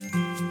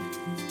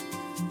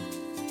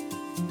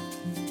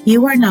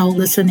You are now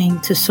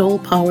listening to Soul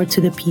Power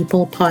to the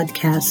People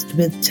podcast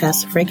with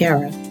Tess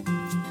Garrett.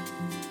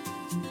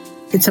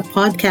 It's a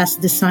podcast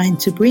designed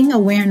to bring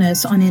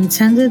awareness on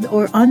intended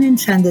or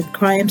unintended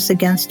crimes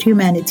against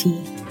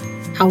humanity,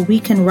 how we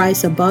can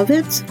rise above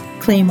it,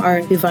 claim our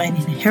divine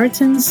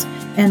inheritance,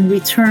 and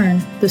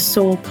return the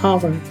soul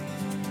power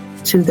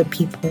to the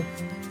people.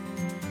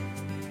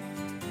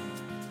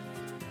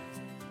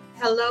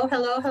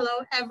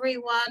 Hello,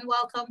 everyone.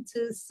 Welcome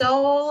to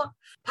Soul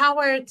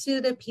Power to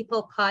the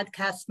People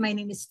podcast. My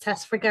name is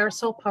Tess Garrett,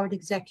 Soul Powered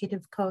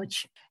Executive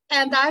Coach.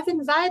 And I've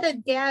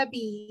invited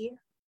Gabi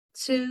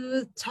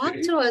to talk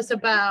to us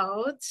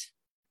about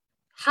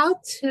how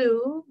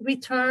to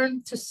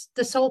return to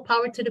the soul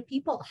power to the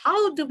people.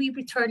 How do we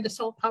return the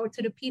soul power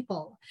to the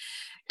people?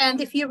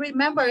 And if you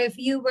remember, if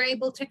you were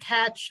able to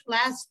catch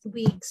last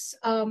week's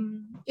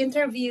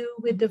interview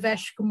with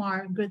Devesh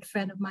Kumar, a good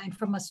friend of mine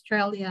from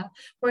Australia,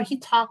 where he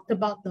talked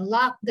about the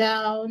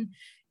lockdown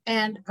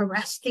and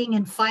arresting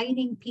and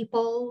fining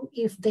people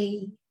if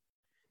they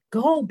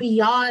go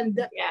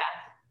beyond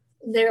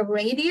their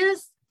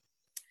radius.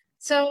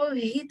 So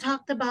he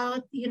talked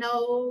about,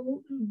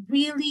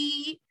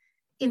 really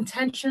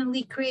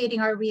intentionally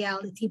creating our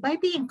reality by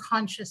being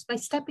conscious, by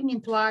stepping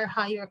into our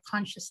higher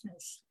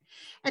consciousness.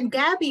 And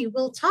Gabi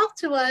will talk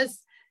to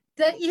us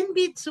the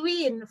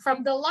in-between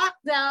from the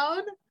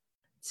lockdown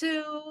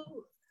to,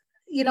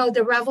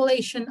 the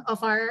revelation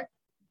of our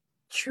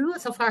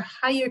truth, of our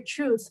higher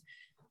truth.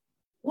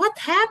 What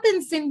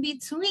happens in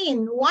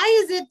between? Why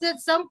is it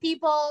that some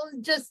people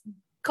just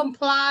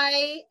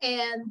comply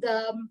and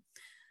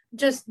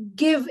just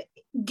give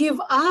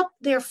up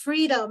their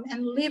freedom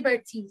and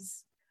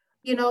liberties,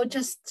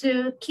 just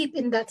to keep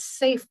in that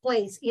safe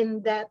place,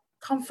 in that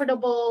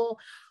comfortable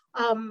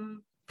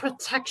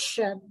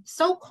protection,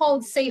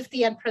 so-called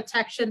safety and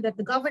protection that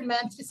the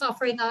government is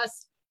offering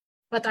us.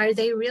 But are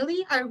they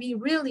really? Are we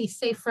really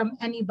safe from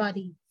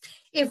anybody?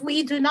 If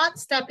we do not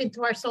step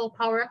into our soul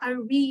power,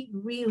 are we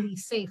really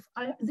safe?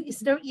 Is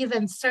there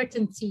even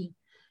certainty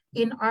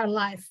in our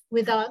life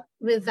without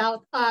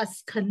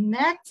us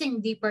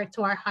connecting deeper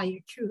to our higher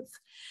truth?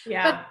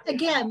 Yeah. But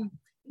again,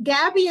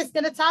 Gabi is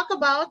going to talk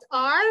about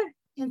our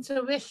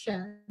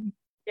intuition.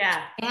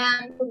 Yeah.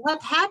 And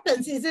what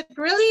happens? Is it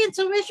really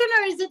intuition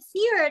or is it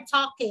fear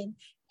talking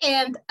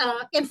and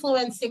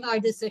influencing our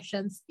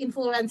decisions,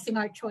 influencing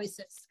our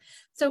choices?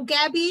 So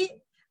Gabi,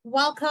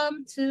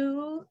 welcome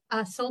to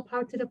Soul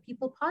Power to the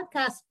People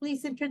podcast.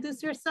 Please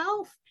introduce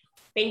yourself.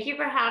 Thank you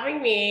for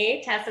having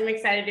me, Tess. I'm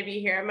excited to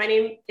be here. My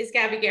name is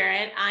Gabi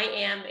Garrett. I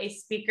am a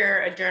speaker,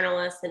 a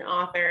journalist, an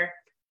author,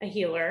 a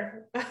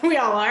healer. We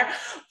all are.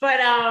 But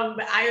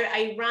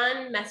I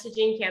run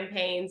messaging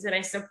campaigns and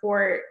I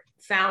support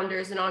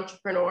founders and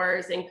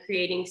entrepreneurs in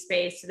creating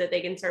space so that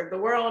they can serve the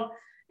world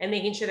and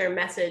making sure their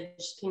message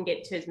can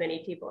get to as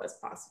many people as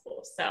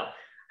possible. So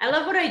I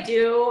love what I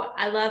do.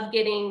 I love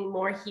getting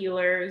more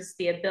healers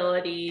the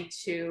ability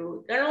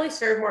to not only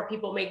serve more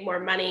people, make more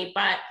money,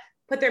 but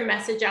put their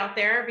message out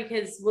there,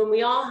 because when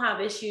we all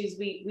have issues,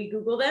 we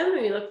Google them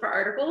and we look for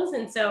articles.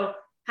 And so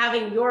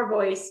having your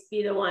voice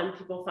be the one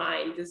people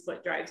find is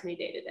what drives me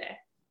day to day.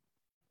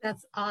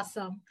 That's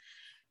awesome.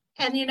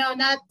 And,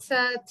 not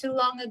too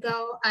long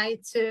ago, I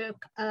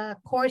took a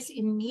course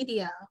in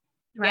media,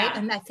 right? Yeah.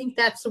 And I think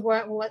that's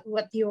what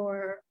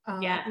your,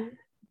 and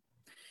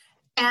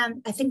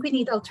I think we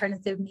need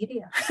alternative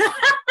media.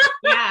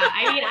 Yeah.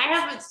 I mean, I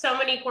have so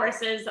many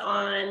courses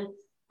on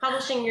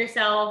publishing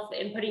yourself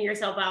and putting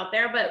yourself out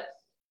there, but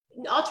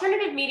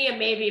alternative media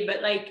maybe,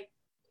 but like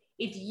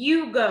if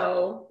you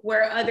go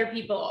where other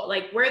people,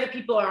 like where the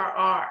people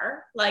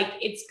are like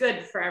it's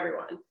good for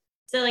everyone.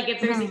 So like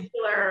if there's a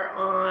healer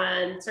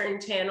on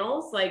certain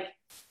channels, like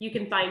you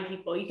can find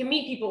people, you can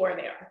meet people where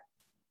they are.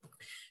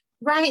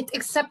 Right.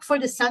 Except for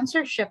the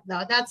censorship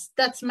though.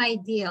 That's my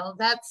deal.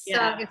 That's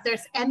if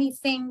there's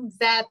anything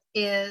that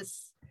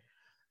is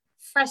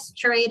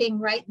frustrating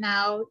right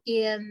now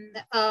in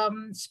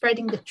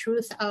spreading the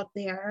truth out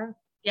there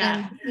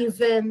and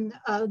even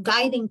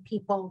guiding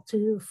people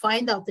to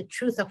find out the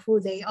truth of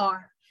who they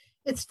are,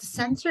 it's the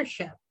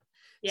censorship.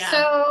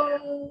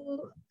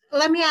 So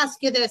let me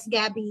ask you this,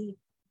 Gabi.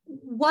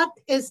 What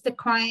is the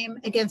crime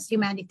against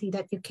humanity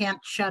that you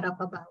can't shut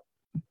up about?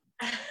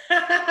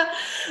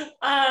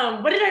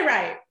 What did I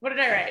write?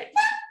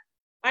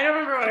 I don't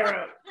remember what I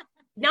wrote.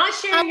 Not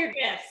sharing your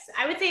gifts.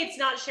 I would say it's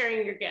not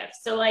sharing your gifts.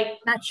 So like,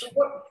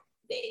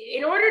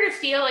 in order to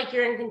feel like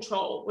you're in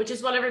control, which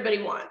is what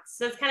everybody wants.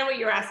 So that's kind of what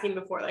you were asking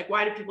before. Like,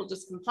 why do people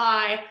just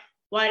comply?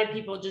 Why do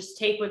people just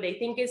take what they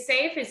think is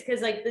safe? Is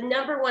because like the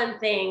number one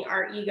thing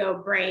our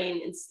ego,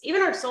 brain, and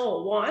even our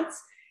soul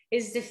wants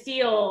is to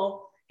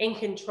feel in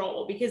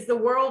control, because the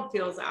world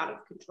feels out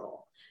of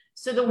control.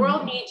 So the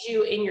world needs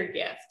you in your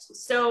gift.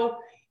 So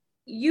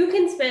you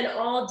can spend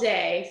all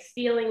day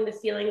feeling the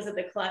feelings of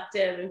the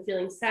collective and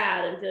feeling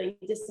sad and feeling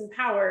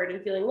disempowered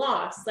and feeling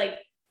lost, like,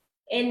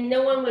 and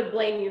no one would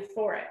blame you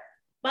for it.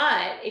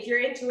 But if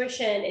your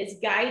intuition is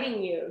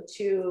guiding you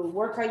to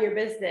work on your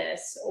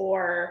business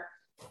or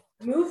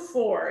move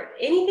forward.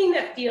 Anything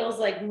that feels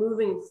like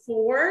moving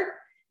forward,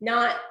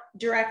 not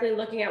directly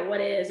looking at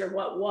what is or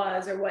what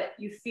was or what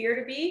you fear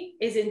to be,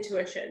 is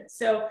intuition.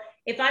 So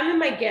if I'm in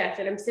my gift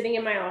and I'm sitting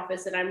in my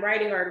office and I'm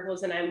writing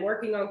articles and I'm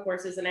working on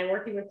courses and I'm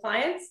working with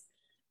clients,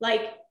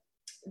 like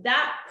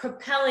that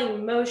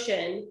propelling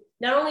motion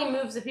not only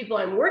moves the people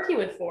I'm working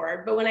with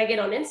forward, but when I get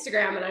on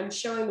Instagram and I'm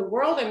showing the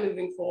world I'm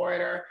moving forward,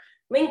 or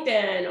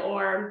LinkedIn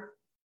or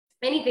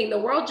anything, the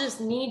world just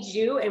needs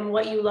you and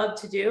what you love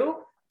to do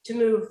to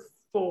move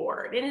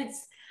forward. And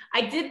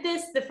I did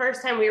this the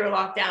first time we were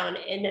locked down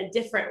in a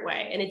different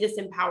way, in a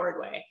disempowered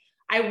way.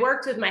 I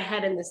worked with my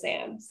head in the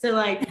sand. So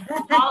like,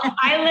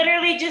 I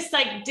literally just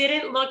like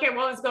didn't look at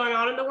what was going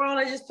on in the world.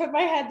 I just put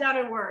my head down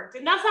and worked.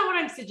 And that's not what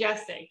I'm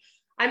suggesting.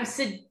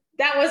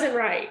 That wasn't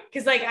right.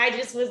 Cause like, I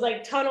just was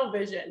like tunnel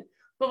vision.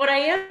 But what I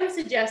am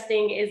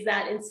suggesting is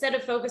that instead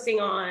of focusing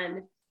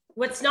on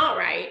what's not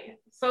right,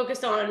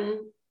 focus on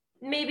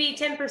maybe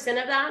 10%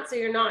 of that. So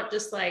you're not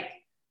just like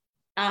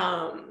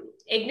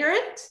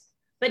ignorant,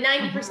 but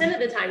 90% of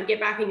the time, get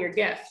back in your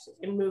gift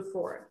and move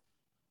forward.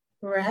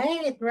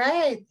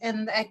 Right.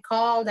 And I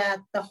call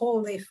that the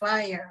holy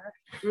fire.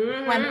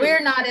 When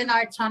we're not in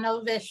our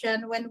tunnel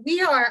vision, when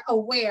we are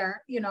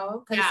aware,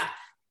 because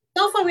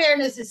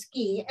self-awareness is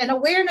key, and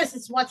awareness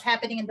is what's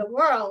happening in the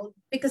world,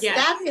 because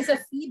that is a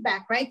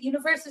feedback, right?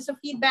 Universe is a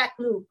feedback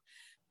loop.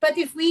 But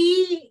if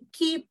we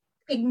keep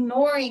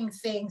ignoring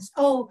things,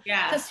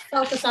 just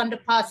focus on the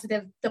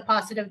positive,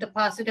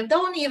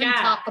 don't even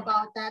talk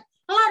about that.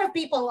 A lot of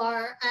people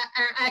are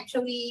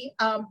actually,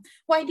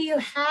 why do you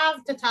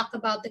have to talk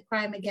about the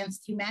crime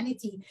against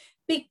humanity?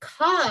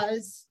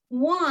 Because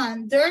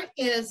one, there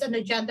is an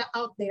agenda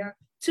out there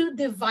to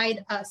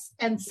divide us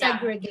and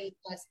segregate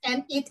us.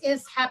 And it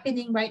is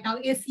happening right now.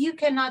 If you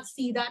cannot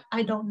see that,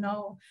 I don't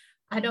know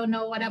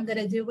what I'm going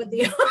to do with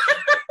you.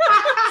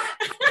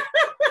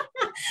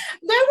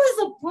 There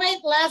was a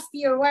point last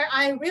year where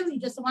I really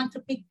just want to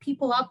pick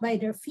people up by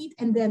their feet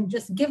and then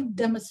just give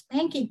them a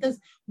spanking, because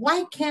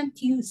why can't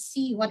you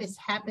see what is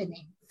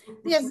happening?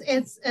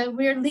 Because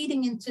we're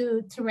leading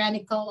into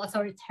tyrannical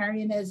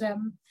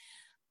authoritarianism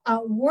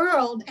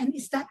world. And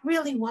is that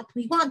really what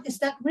we want? Is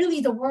that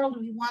really the world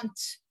we want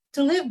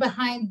to live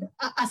behind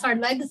as our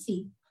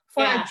legacy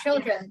for our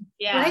children?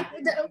 Right?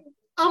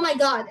 Oh my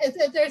God,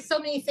 there's so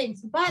many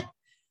things. But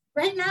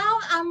right now,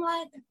 I'm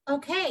like,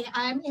 okay,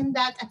 I'm in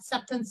that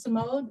acceptance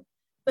mode,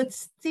 but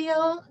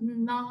still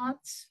not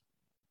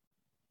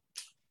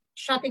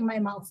shutting my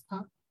mouth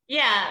up.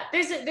 Yeah,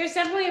 there's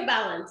definitely a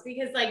balance,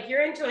 because like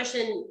your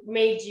intuition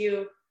made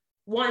you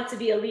want to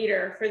be a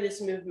leader for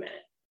this movement.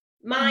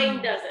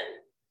 Mine doesn't.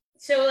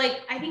 So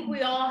like, I think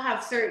we all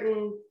have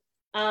certain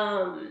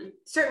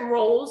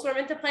roles we're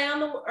meant to play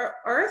on the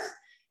earth.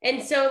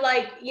 And so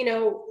like,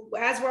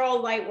 as we're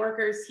all light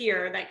workers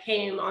here that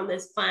came on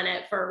this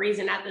planet for a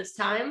reason at this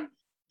time,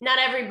 not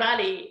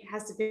everybody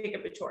has to pick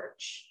up a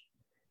torch.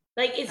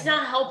 Like, it's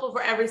not helpful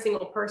for every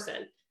single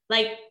person.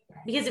 Like,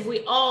 because if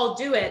we all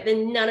do it,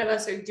 then none of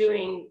us are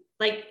doing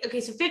like, okay,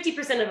 so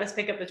 50% of us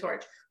pick up the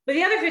torch, but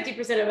the other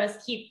 50% of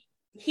us keep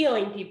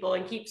healing people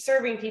and keep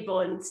serving people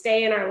and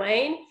stay in our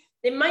lane.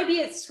 Then might be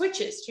it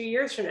switches 2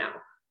 years from now.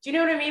 Do you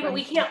know what I mean? But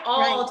we can't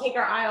all take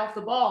our eye off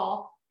the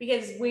ball,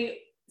 because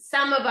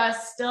some of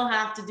us still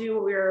have to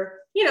do what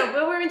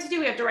what we're meant to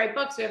do. We have to write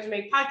books, we have to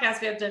make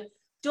podcasts, we have to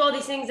do all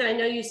these things. And I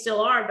know you still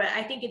are, but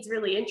I think it's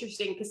really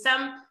interesting because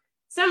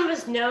some of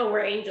us know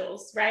we're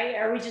angels, right?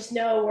 Or we just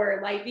know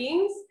we're light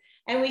beings,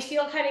 and we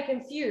feel kind of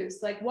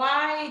confused. Like,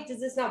 why does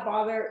this not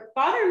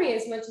bother me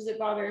as much as it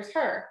bothers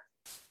her?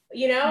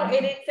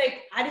 And it's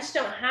like, I just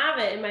don't have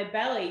it in my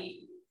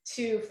belly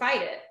to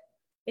fight it.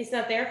 It's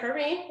not there for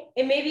me.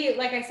 And maybe,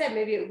 like I said,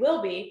 maybe it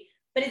will be,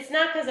 but it's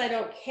not because I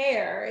don't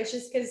care. It's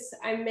just because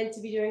I'm meant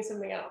to be doing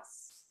something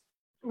else.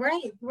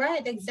 Right,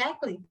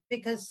 exactly.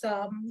 Because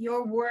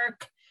your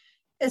work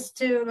is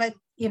to,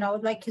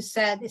 like you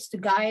said, is to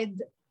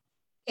guide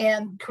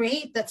and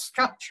create that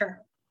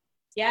structure.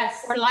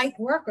 Yes. For light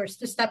workers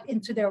to step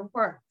into their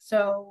work.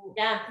 So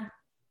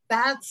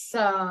that's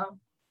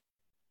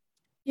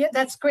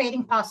that's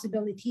creating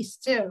possibilities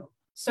too.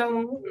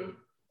 So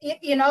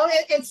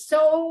it's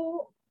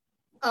so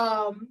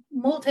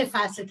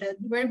multifaceted.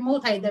 We're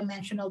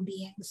multidimensional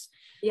beings.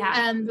 Yeah.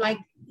 And like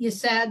you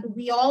said,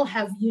 we all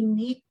have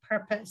unique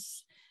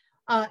purpose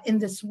in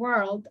this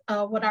world,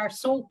 what our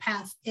soul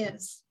path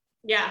is.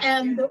 Yeah.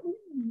 And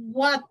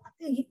what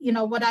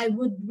I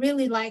would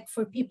really like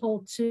for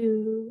people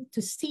to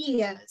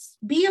see is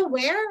be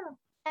aware,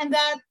 and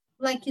that,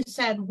 like you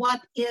said, what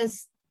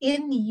is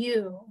in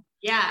you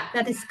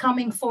that is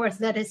coming forth,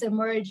 that is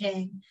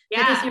emerging,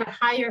 that is your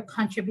higher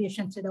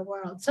contribution to the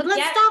world. So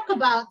let's talk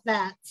about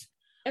that.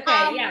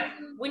 Okay,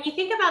 when you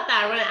think about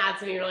that, I want to add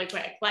something really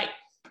quick. Like,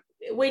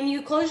 when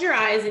you close your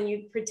eyes and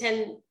you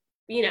pretend,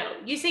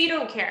 you say you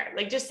don't care.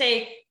 Like, just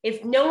say,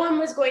 if no one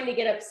was going to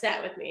get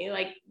upset with me,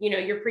 like,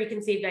 your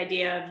preconceived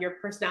idea of your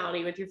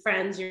personality with your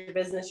friends, your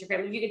business, your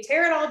family, if you could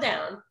tear it all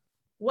down,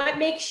 what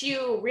makes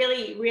you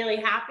really, really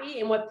happy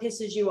and what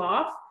pisses you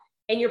off?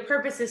 And your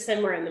purpose is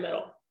somewhere in the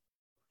middle,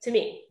 to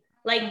me.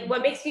 Like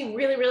what makes me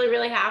really, really,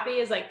 really happy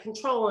is like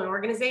control and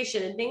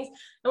organization and things.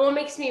 And what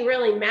makes me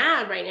really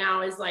mad right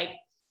now is like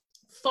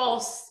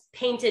false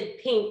painted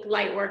pink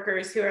light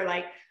workers who are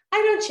like, I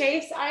don't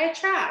chase, I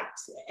attract.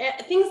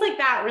 Things like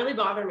that really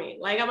bother me.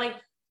 Like, I'm like,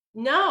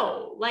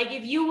 no, like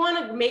if you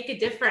want to make a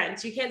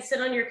difference, you can't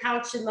sit on your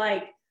couch and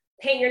like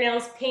paint your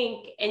nails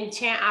pink and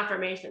chant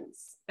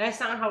affirmations. That's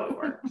not how it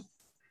works.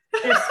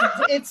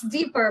 It's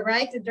deeper,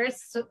 right?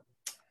 There's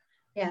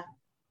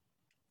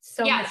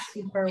so much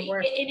deeper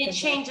work. And it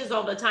changes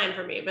all the time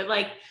for me. But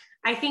like,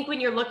 I think when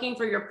you're looking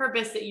for your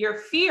purpose, that your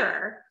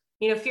fear,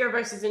 fear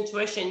versus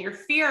intuition, your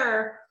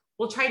fear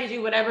will try to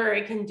do whatever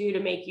it can do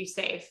to make you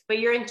safe. But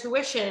your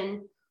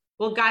intuition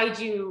will guide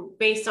you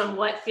based on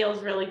what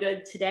feels really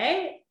good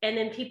today. And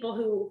then people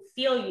who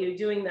feel you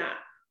doing that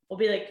will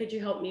be like, could you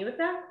help me with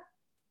that?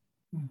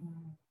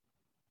 Mm-hmm.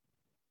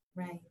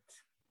 Right.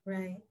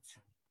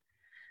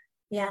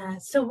 Yeah.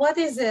 So what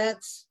is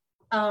it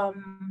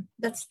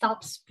that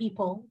stops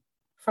people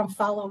from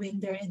following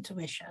their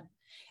intuition?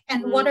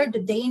 And what are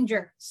the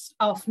dangers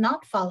of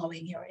not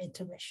following your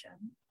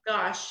intuition?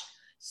 Gosh.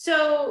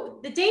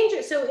 So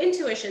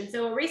intuition.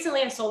 So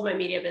recently I sold my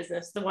media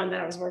business, the one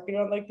that I was working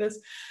on like this.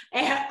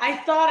 And I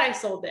thought I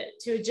sold it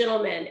to a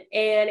gentleman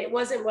and it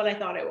wasn't what I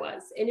thought it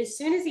was. And as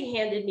soon as he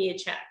handed me a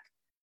check,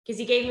 because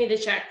he gave me the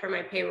check for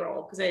my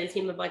payroll, because I had a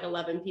team of like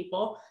 11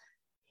 people,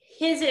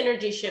 his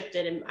energy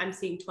shifted, and I'm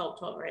seeing 12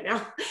 right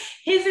now.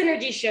 His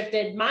energy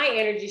shifted, my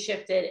energy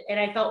shifted, and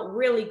I felt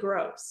really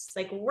gross,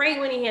 like right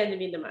when he handed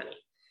me the money.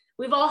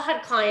 We've all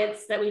had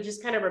clients that we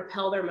just kind of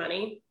repel their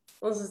money.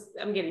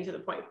 I'm getting to the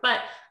point,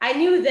 but I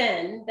knew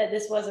then that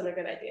this wasn't a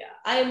good idea.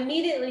 I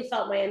immediately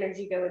felt my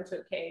energy go into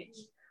a cage,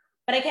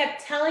 but I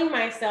kept telling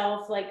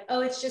myself like,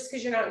 oh, it's just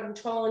because you're not in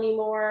control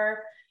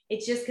anymore.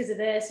 It's just because of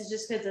this. It's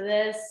just because of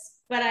this.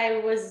 But I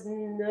was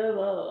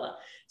no.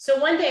 So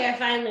one day I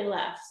finally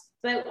left,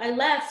 but I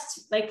left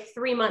like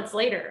 3 months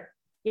later.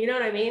 You know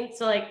what I mean?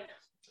 So like,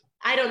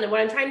 I don't know. What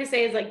I'm trying to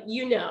say is like,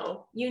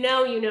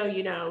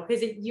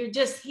 because you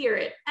just hear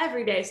it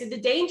every day. So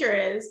the danger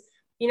is,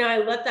 I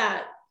let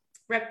that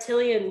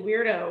reptilian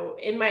weirdo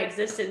in my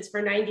existence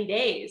for 90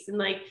 days. And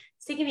like,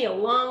 it's taking me a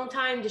long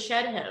time to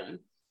shed him.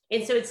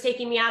 And so it's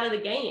taking me out of the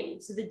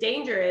game. So the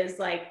danger is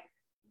like,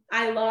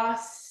 I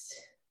lost,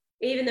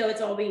 even though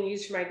it's all being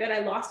used for my good, I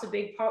lost a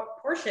big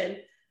portion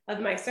of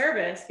my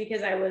service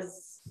because I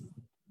was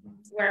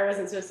where I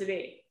wasn't supposed to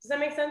be. Does that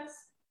make sense?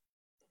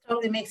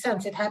 Totally makes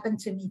sense. It happened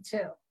to me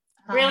too.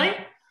 Really?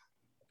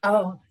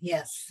 Oh,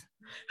 yes.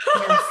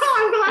 I'm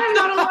glad I'm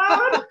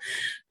not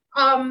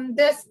alone.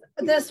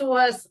 This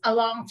was a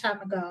long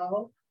time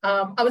ago.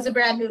 I was a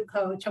brand new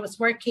coach. I was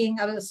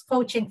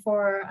coaching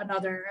for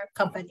another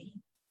company.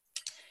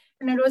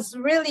 And it was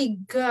really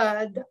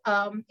good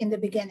in the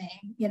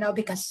beginning,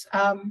 because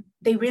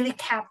they really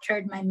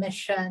captured my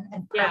mission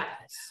and purpose. Yeah.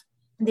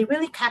 And they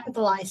really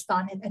capitalized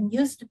on it and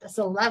used it as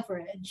a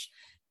leverage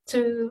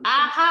to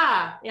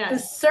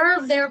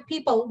serve their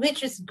people,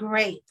 which is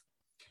great.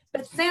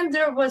 But then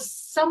there was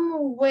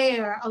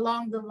somewhere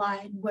along the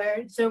line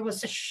where there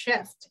was a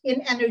shift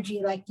in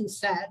energy, like you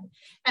said.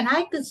 And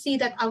I could see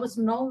that I was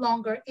no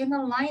longer in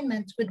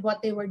alignment with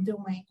what they were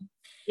doing.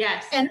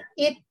 Yes.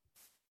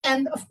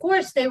 And of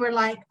course they were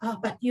like, oh,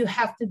 but you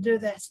have to do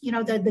this,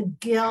 the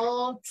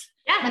guilt,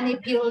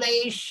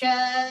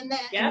 manipulation,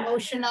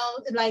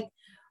 emotional, like,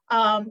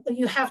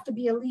 you have to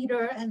be a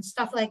leader and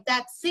stuff like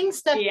that.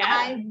 Things that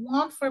I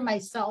want for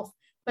myself,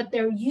 but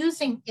they're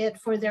using it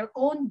for their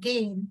own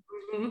gain.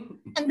 Mm-hmm.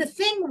 And the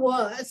thing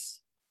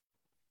was,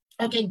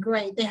 okay,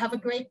 great. They have a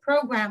great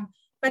program,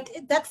 but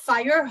that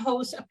fire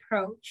hose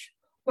approach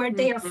where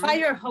they are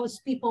fire hose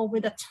people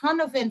with a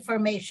ton of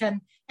information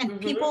and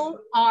people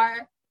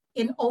are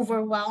in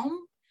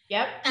overwhelm.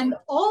 Yep. And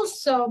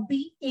also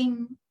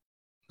being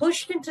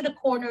pushed into the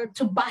corner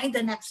to buy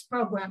the next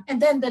program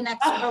and then the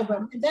next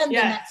program and then the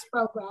next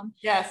program.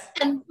 Yes.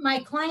 And my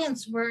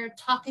clients were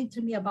talking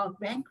to me about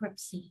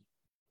bankruptcy.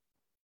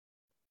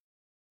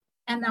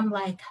 And I'm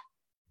like,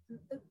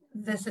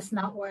 this is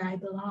not where I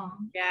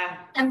belong. Yeah.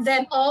 And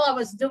then all I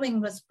was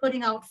doing was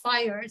putting out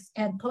fires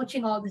and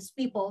coaching all these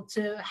people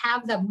to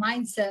have the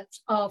mindset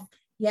of,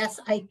 yes,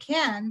 I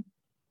can,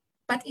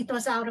 but it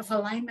was out of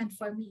alignment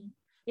for me.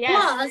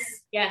 Yes.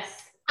 Plus,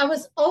 I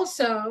was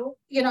also,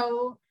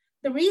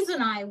 the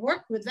reason I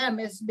worked with them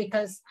is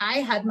because I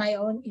had my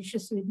own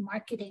issues with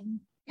marketing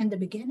in the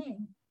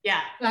beginning.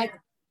 Yeah. Like,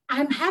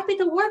 I'm happy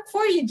to work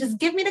for you. Just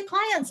give me the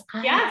clients.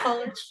 I'm a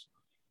coach.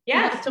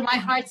 To my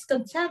heart's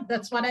content.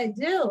 That's what I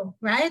do,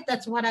 right?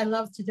 That's what I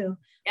love to do.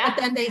 Yeah. But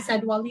then they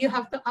said, well, you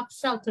have to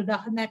upsell to the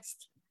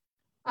next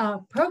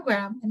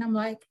program. And I'm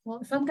like, well,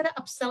 if I'm going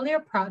to upsell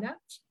your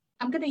product,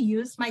 I'm going to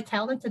use my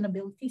talent and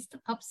abilities to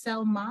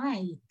upsell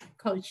my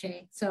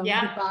coaching. So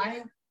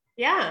goodbye.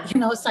 Yeah.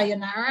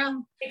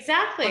 Sayonara.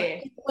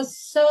 Exactly. It was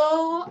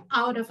so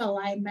out of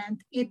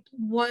alignment. It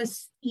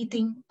was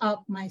eating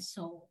up my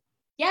soul.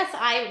 Yes,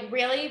 I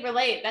really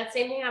relate. That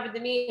same thing happened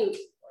to me.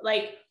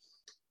 Like,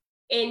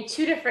 in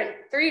two different,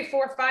 3,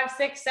 4, 5,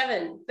 6,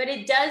 7, but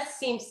it does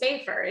seem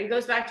safer. It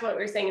goes back to what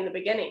we were saying in the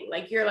beginning.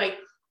 Like, you're like,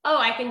 oh,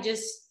 I can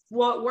just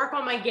work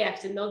on my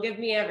gift and they'll give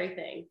me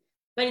everything.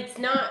 But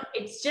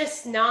it's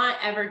just not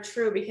ever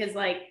true, because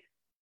like,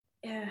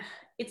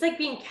 it's like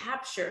being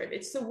captured.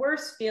 It's the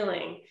worst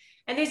feeling.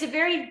 And there's a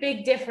very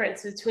big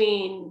difference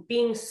between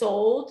being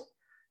sold.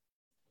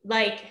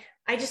 Like,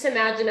 I just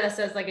imagine us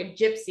as like a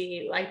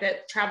gypsy, like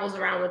that travels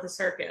around with a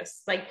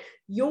circus. Like,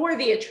 you're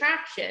the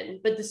attraction,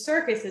 but the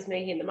circus is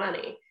making the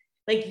money.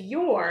 Like,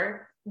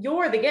 you're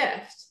the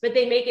gift, but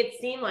they make it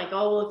seem like,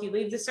 oh, well, if you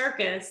leave the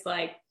circus,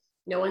 like,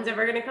 no one's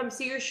ever going to come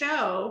see your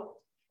show.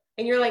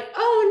 And you're like,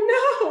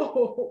 oh,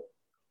 no.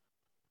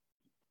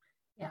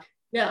 Yeah.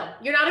 No,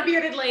 you're not a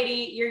bearded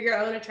lady. You're your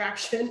own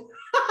attraction.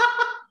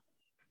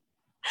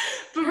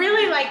 But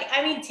really, like,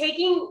 I mean,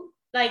 taking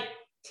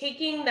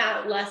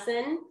that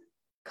lesson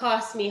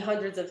cost me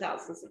hundreds of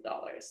thousands of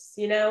dollars,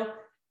 you know?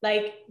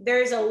 Like,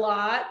 there's a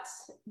lot,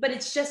 but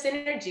it's just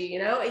energy, you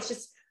know? It's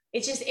just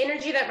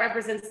energy that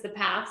represents the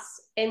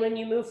past. And when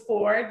you move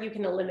forward, you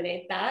can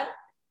eliminate that.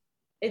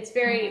 It's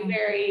very,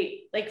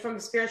 very, like, from a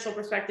spiritual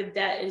perspective,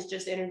 debt is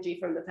just energy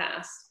from the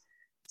past.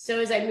 So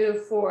as I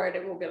move forward,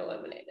 it will get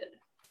eliminated.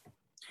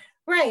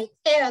 Right.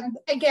 And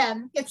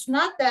again, it's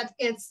not that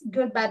it's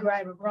good, bad,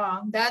 right, or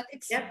wrong. That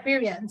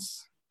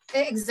experience,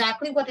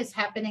 exactly what is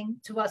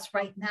happening to us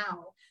right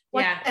now.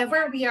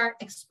 Whatever we are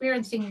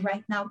experiencing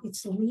right now,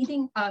 it's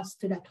leading us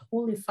to that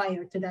holy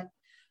fire, to that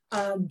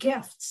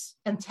gifts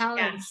and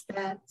talents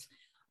that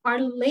are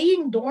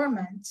laying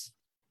dormant.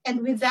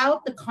 And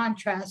without the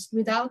contrast,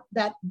 without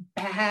that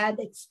bad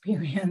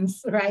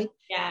experience, right?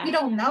 Yeah. We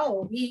don't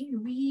know.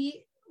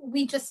 We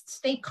just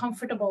stay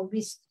comfortable.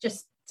 We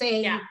just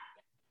stay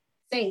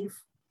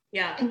safe.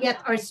 Yeah. And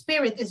yet our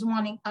spirit is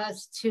wanting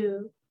us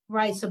to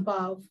rise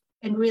above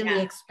and really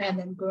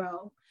expand and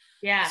grow.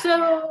 Yeah.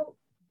 So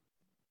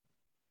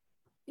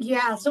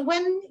so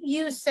when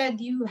you said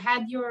you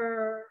had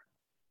where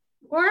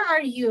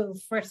are you,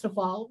 first of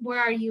all? Where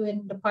are you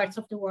in the parts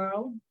of the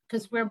world?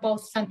 Because we're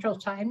both Central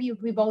Time.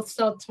 We both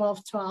saw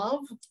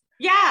 12:12.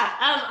 Yeah,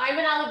 I'm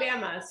in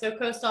Alabama, so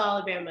coastal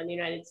Alabama in the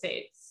United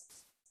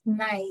States.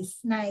 Nice.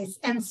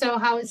 And so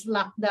how is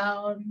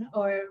lockdown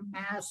or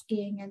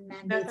masking and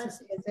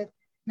mandates? Is it?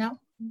 No?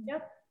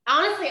 Yep.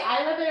 Honestly,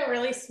 I live in a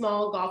really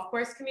small golf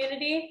course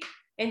community.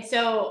 And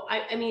so,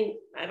 I mean,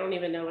 I don't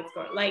even know what's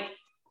going on. Like,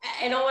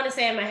 I don't want to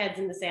say my head's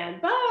in the sand,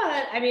 but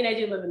I mean, I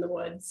do live in the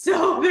woods.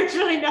 So there's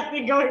really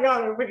nothing going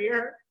on over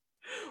here.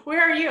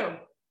 Where are you?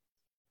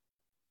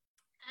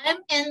 I'm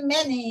in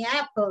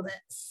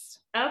Minneapolis.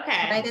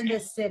 Okay. Right in the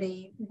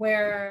city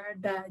where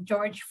the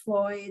George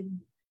Floyd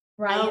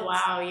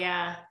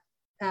riots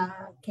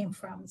came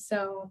from.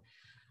 So,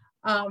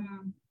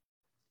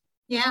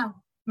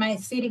 my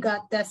city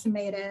got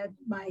decimated.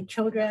 My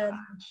children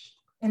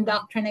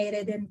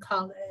indoctrinated in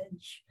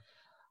college.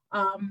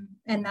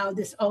 And now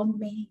disowned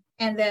me.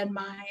 And then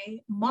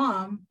my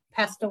mom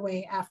passed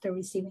away after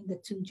receiving the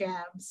 2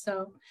 jabs.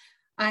 So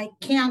I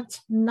can't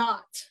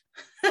not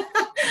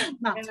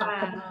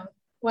talk about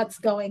what's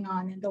going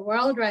on in the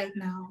world right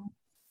now.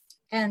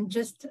 And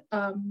just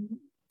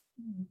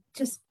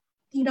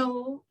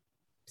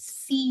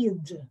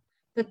seed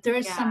that there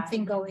is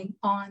something going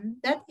on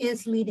that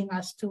is leading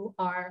us to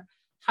our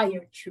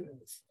higher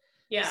truth.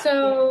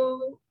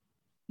 So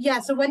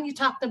when you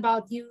talked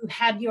about you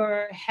had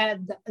your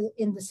head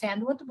in the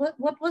sand,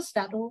 what was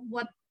that? Or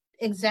what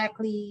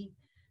exactly,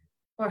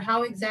 or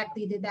how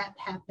exactly did that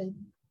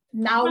happen?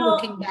 Now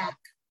looking back.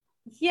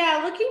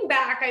 Yeah, looking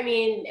back, I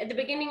mean, at the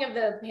beginning of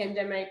the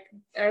pandemic,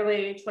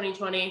 early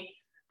 2020,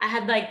 I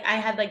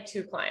had like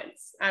 2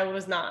 clients. I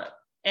was not.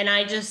 And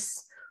I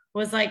just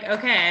was like,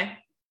 okay,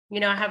 you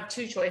know, I have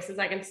 2 choices.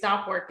 I can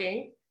stop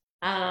working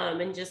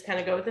and just kind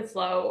of go with the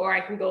flow, or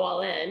I can go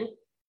all in.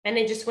 And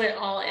I just went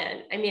all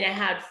in. I mean, I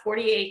had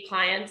 48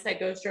 clients. I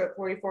ghosted wrote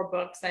 44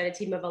 books. I had a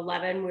team of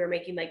 11. We were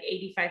making like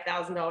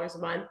 $85,000 a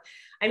month.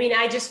 I mean,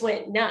 I just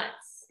went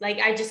nuts. Like,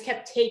 I just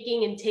kept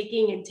taking and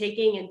taking and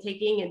taking and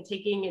taking and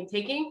taking and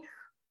taking.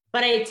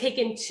 But I had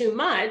taken too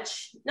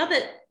much. Not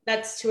that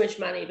that's too much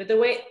money, but the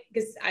way,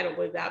 because I don't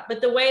believe that,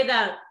 but the way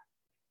that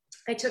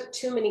I took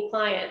too many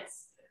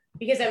clients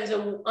because I was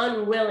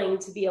unwilling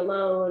to be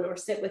alone or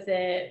sit with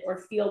it or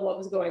feel what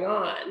was going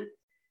on.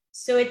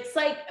 So it's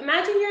like,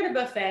 imagine you're at a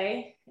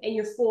buffet and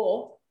you're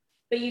full,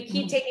 but you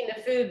keep taking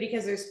the food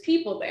because there's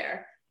people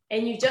there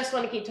and you just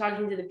want to keep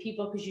talking to the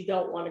people because you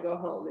don't want to go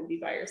home and be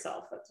by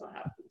yourself. That's what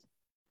happened.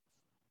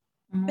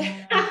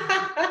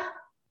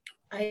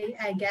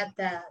 I get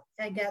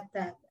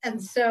that.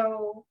 And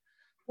so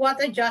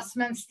what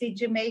adjustments did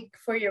you make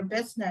for your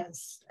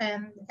business,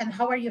 and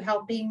how are you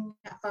helping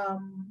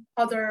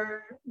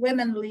other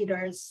women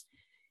leaders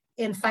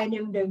in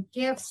finding their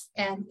gifts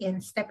and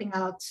in stepping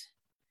out,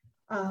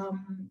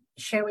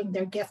 sharing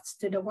their gifts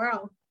to the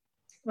world?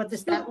 What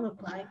does that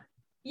look like?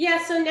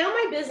 Yeah, so now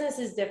my business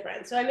is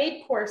different. So I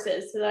made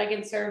courses so that I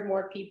can serve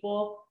more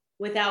people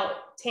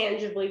without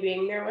tangibly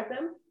being there with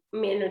them. I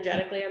mean,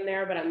 energetically I'm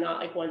there, but I'm not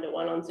like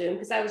one-to-one on Zoom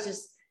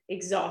because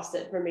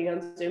exhausted from being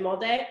on Zoom all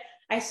day.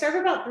 I serve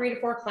about 3 to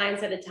 4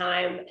 clients at a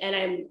time, and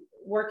I'm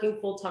working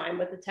full time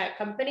with a tech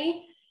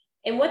company.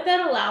 And what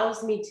that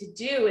allows me to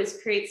do is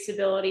create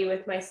stability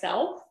with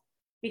myself,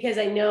 because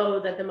I know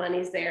that the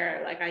money's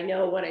there. Like, I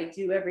know what I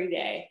do every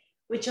day,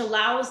 which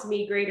allows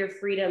me greater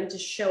freedom to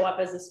show up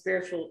as a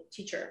spiritual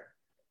teacher.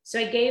 So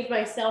I gave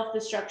myself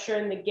the structure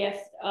and the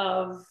gift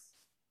of,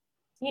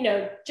 you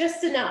know,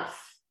 just enough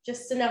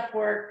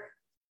work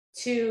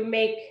to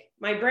make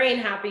my brain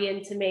happy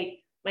and to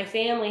make my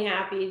family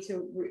happy,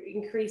 to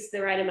increase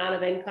the right amount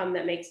of income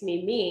that makes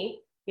me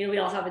me. You know, we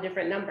all have a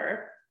different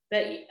number,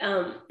 but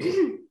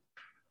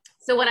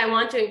so what I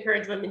want to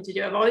encourage women to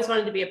do, I've always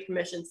wanted to be a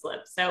permission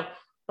slip. So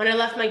when I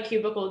left my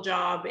cubicle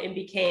job and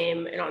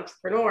became an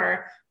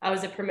entrepreneur, I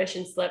was a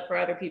permission slip for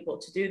other people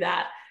to do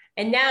that.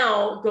 And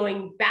now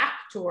going back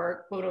to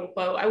work, quote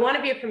unquote, I want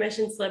to be a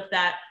permission slip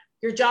that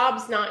your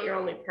job's not your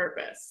only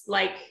purpose.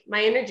 Like,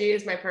 my energy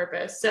is my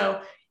purpose.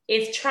 So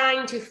if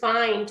trying to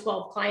find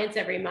 12 clients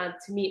every month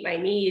to meet my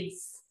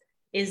needs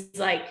is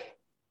like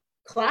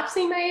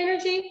collapsing my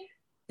energy,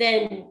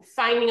 then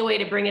finding a way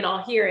to bring it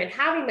all here and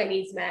having my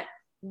needs met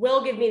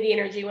will give me the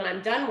energy when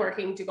I'm done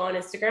working to go on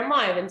Instagram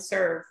Live and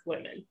serve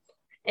women.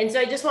 And so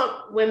I just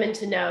want women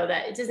to know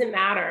that it doesn't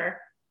matter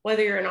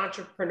whether you're an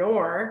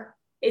entrepreneur,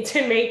 it's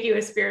to make you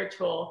a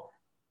spiritual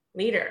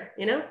leader.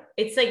 You know,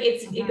 it's like,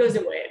 it goes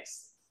in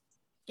waves.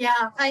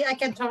 Yeah, I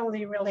can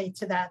totally relate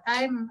to that.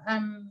 I'm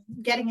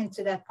getting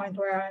into that point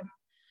where I'm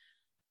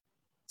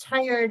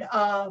tired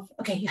of,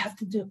 okay, you have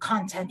to do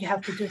content, you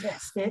have to do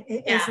this.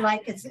 It's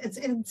like,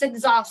 it's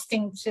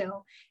exhausting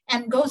too,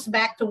 and goes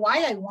back to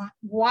why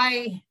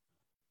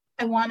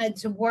I wanted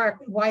to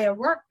work, why I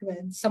worked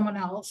with someone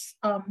else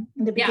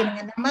in the beginning.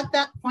 And I'm at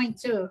that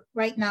point too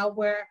right now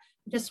where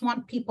I just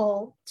want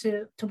people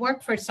to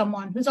work for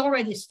someone who's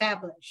already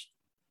established.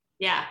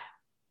 Yeah.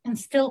 And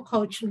still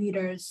coach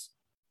leaders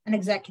and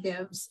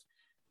executives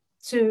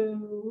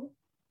to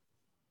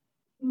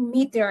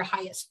meet their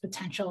highest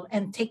potential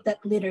and take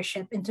that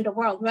leadership into the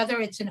world, whether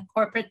it's in a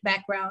corporate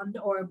background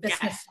or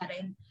business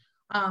setting,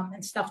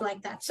 and stuff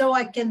like that. So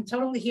I can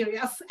totally hear you.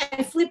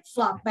 I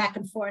flip-flop back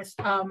and forth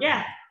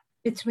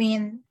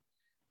between,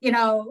 you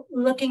know,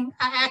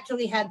 I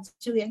actually had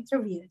 2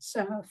 interviews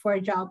for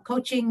a job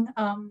coaching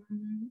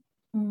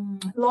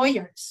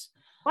lawyers.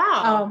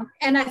 Wow.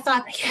 And I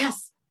thought,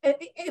 yes,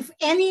 if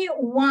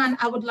anyone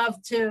I would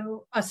love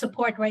to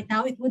support right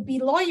now, it would be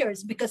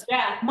lawyers, because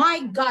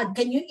my God,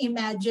 can you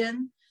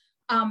imagine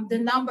the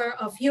number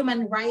of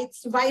human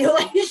rights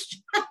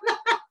violations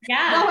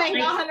going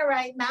on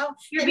right now?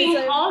 You're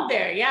being called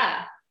there.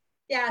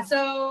 Yeah.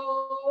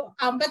 So,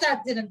 but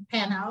that didn't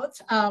pan out.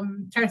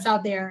 Turns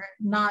out they're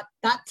not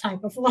that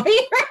type of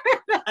lawyer.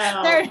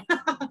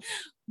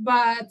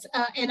 But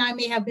and I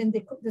may have been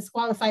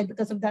disqualified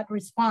because of that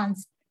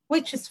response,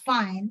 which is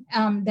fine.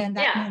 Then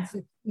that means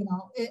that, you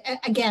know,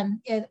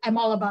 I'm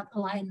all about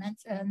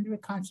alignment and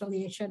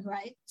reconciliation,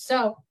 right?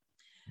 So,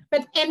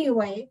 but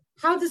anyway,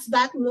 how does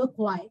that look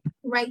like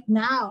right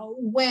now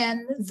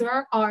when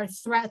there are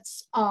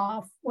threats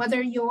of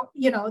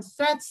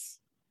threats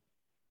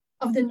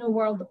of the New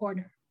World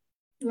Order?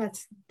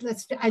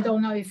 I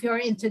don't know if you're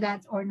into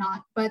that or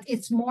not, but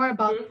it's more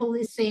about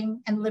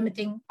policing and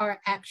limiting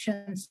our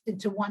actions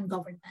into one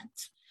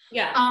government.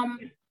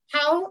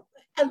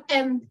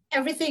 And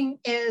everything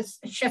is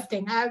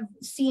shifting. I've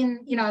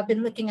seen, I've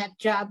been looking at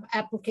job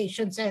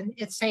applications, and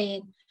it's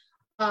saying,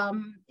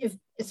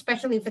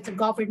 especially if it's a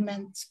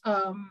government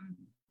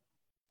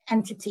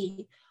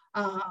entity,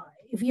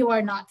 if you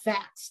are not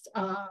vaxxed,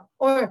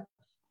 or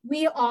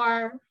we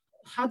are,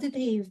 how did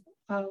they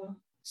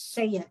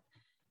say it?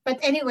 But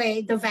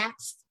anyway, the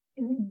vaxxed,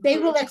 they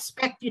will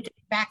expect you to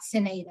be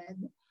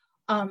vaccinated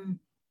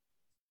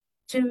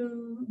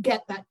to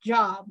get that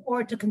job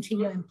or to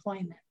continue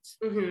employment.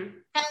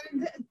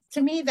 And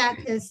to me, that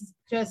is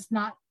just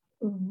not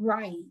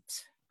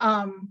right.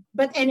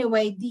 But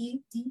anyway,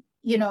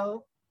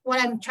 what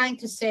I'm trying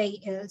to say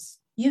is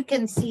you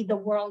can see the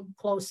world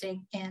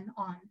closing in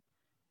on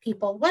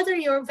people, whether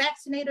you're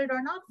vaccinated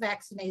or not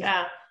vaccinated.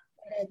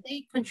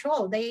 They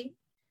control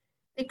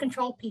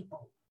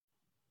people.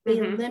 They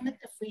limit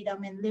the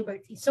freedom and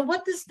liberty. So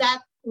what does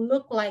that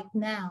look like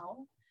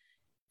now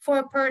for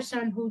a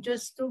person who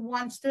just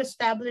wants to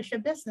establish a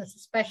business,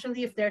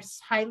 especially if they're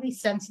highly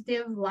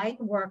sensitive,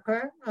 light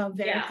worker,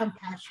 very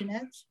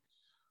compassionate?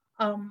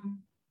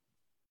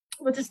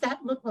 What does that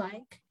look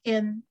like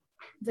in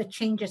the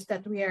changes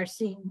that we are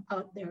seeing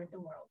out there in the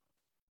world?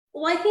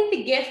 Well, I think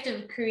the gift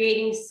of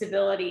creating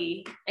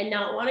stability and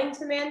not wanting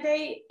to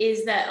mandate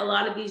is that a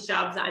lot of these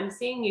jobs I'm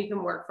seeing, you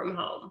can work from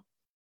home.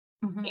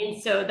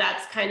 And so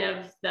that's kind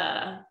of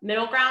the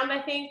middle ground,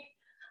 I think.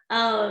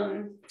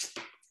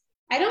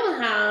 I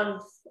don't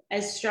have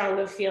as strong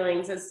of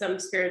feelings as some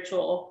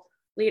spiritual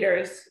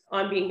leaders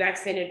on being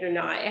vaccinated or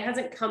not. It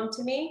hasn't come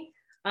to me.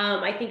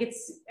 I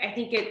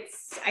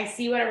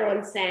see what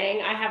everyone's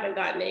saying. I haven't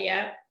gotten it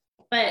yet,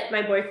 but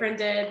my boyfriend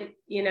did,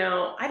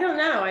 I don't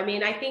know. I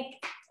mean, I think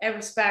I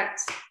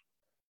respect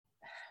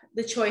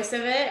the choice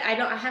of it. I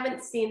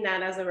haven't seen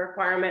that as a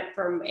requirement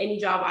from any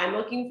job I'm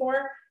looking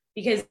for,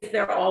 because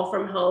they're all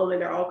from home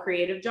and they're all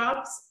creative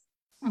jobs.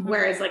 Mm-hmm.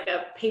 Whereas like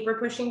a paper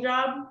pushing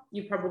job,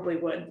 you probably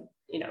would,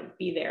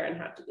 be there and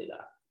have to do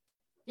that.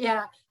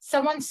 Yeah.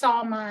 Someone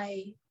saw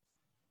my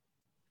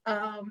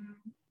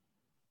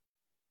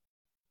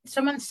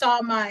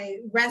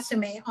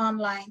resume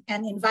online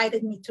and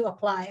invited me to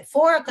apply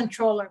for a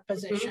controller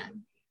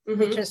position, mm-hmm.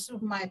 which is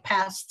my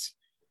past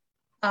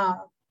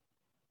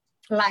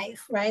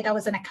life, right? I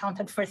was an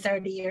accountant for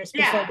 30 years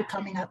before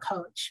becoming a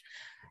coach.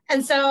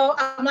 And so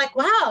I'm like,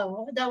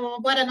 wow,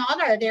 what an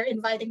honor. They're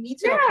inviting me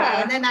to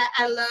apply. And then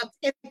I looked,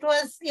 it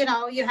was,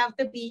 you have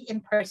to be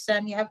in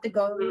person. You have to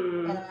go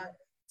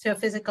to a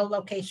physical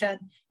location.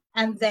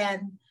 And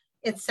then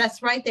it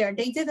says right there,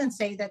 they didn't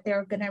say that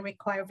they're going to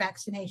require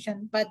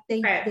vaccination, but they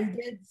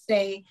did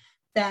say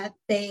that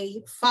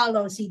they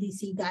follow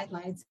CDC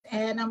guidelines.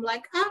 And I'm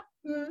like,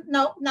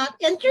 no, not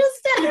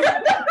interested.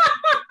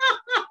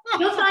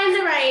 You'll find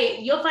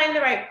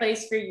the right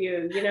place for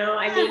you.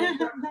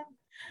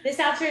 This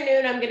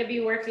afternoon, I'm going to be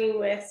working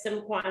with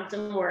some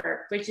quantum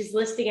work, which is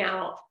listing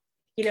out,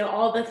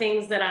 all the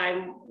things that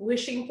I'm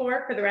wishing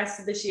for the rest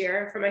of this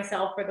year, for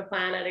myself, for the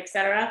planet, et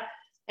cetera.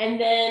 And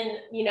then,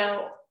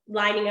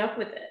 lining up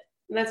with it.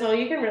 And that's all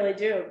you can really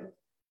do.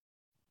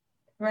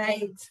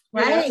 Right.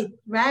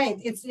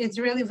 It's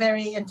really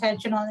very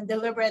intentional and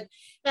deliberate.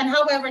 And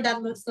however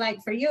that looks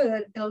like for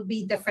you, it'll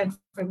be different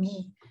for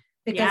me.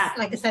 Because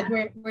like I said,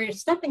 we're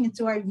stepping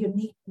into our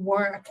unique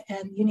work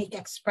and unique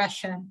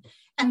expression.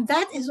 And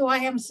that is why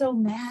I'm so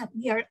mad.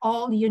 We are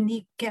all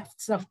unique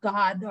gifts of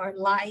God or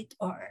light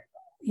or,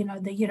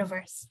 the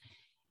universe.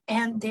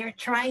 And they're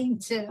trying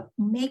to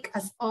make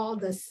us all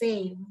the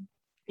same.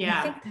 Yeah.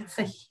 I think that's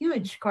a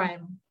huge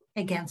crime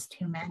against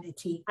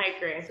humanity. I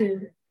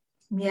agree.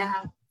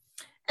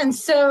 And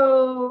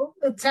so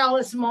tell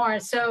us more.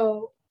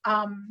 So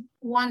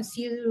once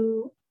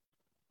you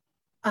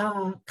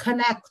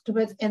connect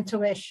with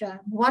intuition,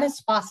 what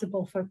is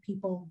possible for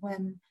people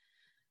when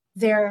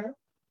they're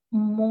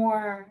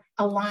more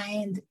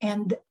aligned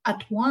and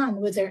at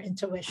one with their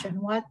intuition?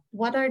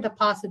 What are the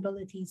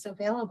possibilities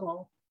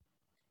available?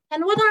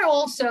 And what are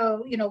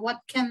also,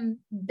 what can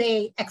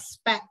they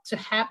expect to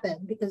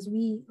happen? Because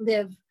we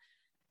live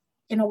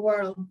in a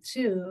world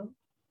too.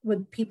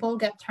 Would people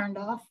get turned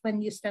off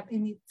when you step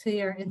into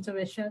your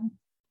intuition?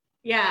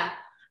 Yeah,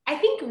 I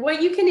think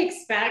what you can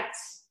expect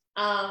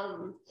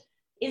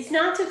is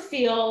not to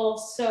feel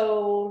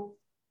so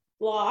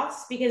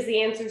lost, because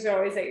the answers are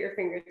always at your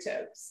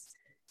fingertips.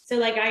 So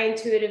like I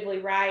intuitively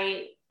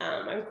write,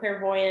 I'm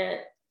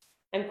clairvoyant,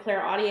 I'm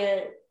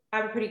clairaudient,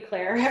 I'm pretty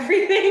clear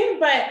everything,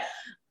 but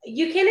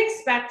you can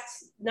expect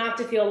not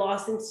to feel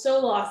lost and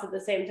so lost at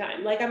the same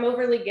time. Like I'm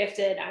overly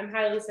gifted, I'm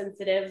highly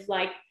sensitive,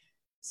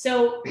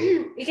 so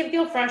it can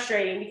feel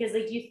frustrating because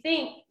you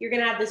think you're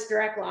going to have this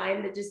direct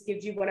line that just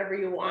gives you whatever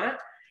you want.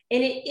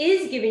 And it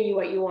is giving you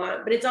what you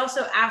want, but it's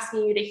also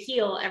asking you to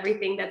heal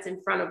everything that's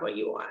in front of what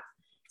you want.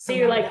 So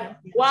you're like,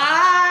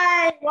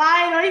 why do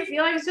I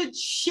feel like such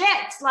shit?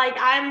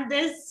 I'm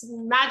this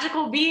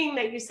magical being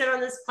that you sit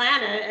on this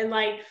planet and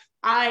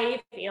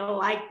I feel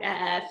like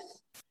death.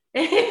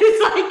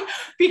 It's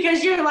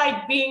because you're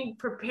being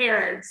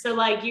prepared. So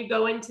you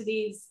go into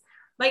these,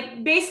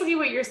 basically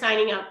what you're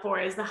signing up for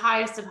is the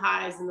highest of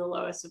highs and the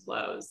lowest of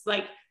lows.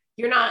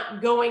 You're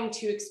not going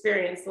to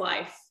experience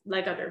life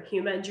like other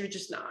humans. You're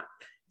just not.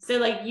 So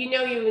when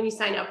you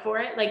sign up for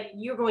it,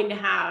 you're going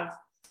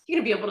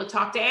to be able to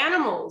talk to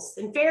animals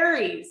and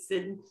fairies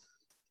and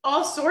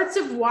all sorts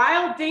of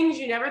wild things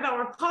you never thought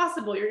were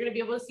possible. You're going to be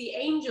able to see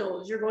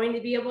angels. You're going to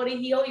be able to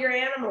heal your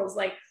animals.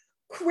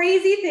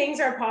 Crazy things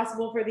are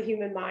possible for the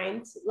human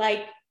mind.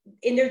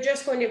 And they're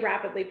just going to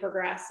rapidly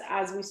progress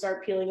as we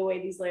start peeling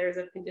away these layers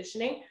of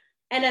conditioning.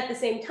 And at the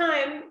same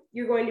time,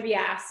 you're going to be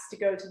asked to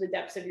go to the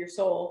depths of your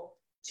soul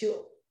to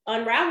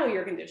unravel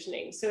your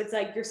conditioning. So it's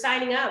you're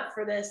signing up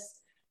for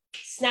this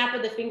snap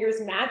of the fingers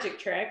magic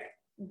trick,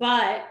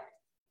 but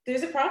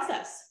there's a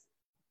process.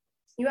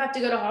 You have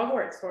to go to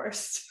Hogwarts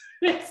first.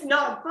 It's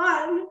not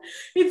fun.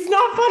 It's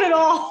not fun at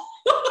all.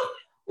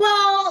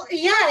 Well,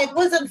 yeah, it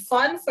wasn't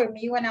fun for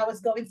me when I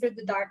was going through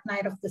the dark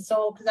night of the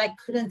soul because I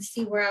couldn't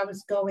see where I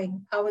was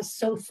going. I was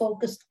so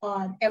focused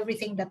on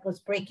everything that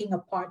was breaking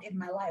apart in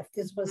my life.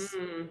 This was,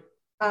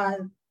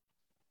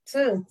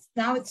 so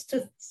now it's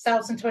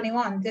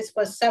 2021. This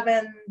was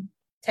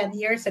 10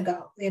 years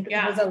ago. It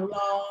was a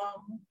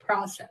long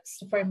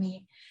process for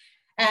me.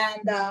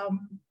 And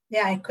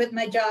I quit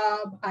my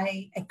job.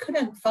 I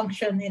couldn't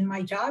function in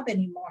my job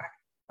anymore.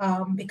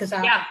 Because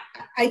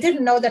I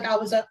didn't know that I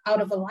was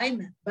out of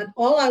alignment, but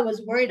all I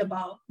was worried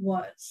about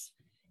was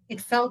it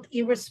felt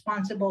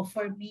irresponsible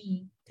for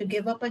me to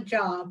give up a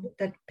job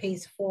that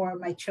pays for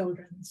my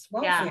children's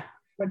welfare,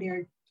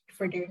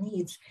 for their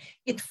needs.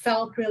 It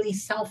felt really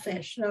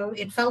selfish. So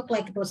it felt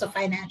like it was a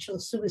financial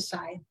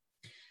suicide.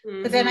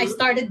 Mm-hmm. But then I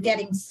started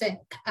getting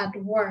sick at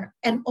work,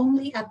 and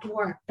only at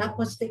work. That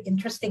was the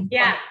interesting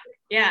part.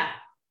 Yeah.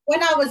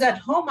 When I was at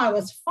home, I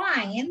was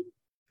fine.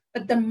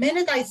 But the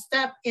minute I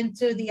stepped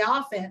into the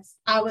office,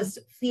 I was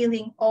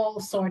feeling all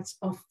sorts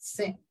of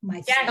sick,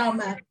 my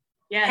stomach,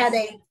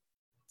 headache.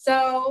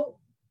 So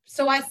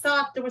I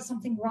thought there was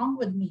something wrong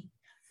with me.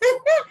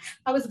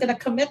 I was going to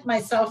commit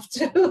myself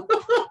to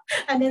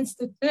an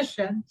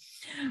institution,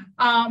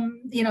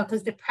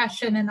 because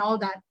depression and all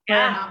that,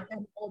 burnout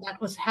and all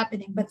that was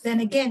happening. But then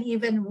again,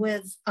 even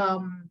with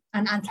an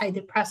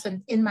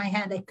antidepressant in my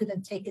hand, I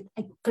couldn't take it.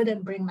 I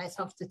couldn't bring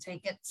myself to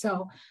take it.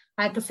 So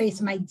I had to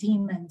face my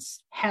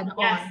demons head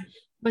on.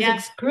 It was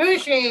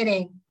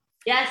excruciating.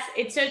 Yes,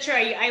 it's so true.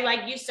 I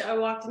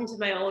walked into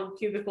my old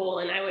cubicle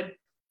and I would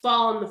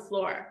fall on the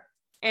floor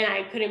and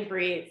I couldn't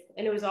breathe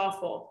and it was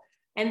awful.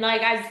 And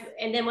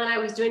then when I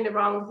was doing the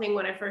wrong thing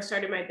when I first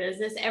started my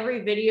business,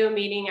 every video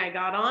meeting I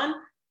got on,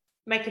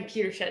 my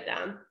computer shut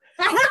down.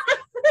 The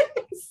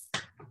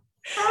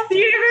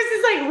universe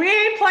is like, we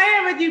ain't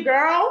playing with you,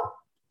 girl.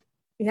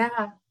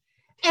 Yeah.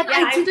 And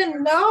I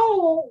didn't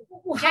know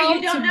how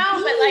you don't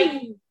know, but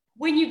like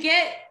when you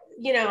get,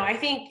 I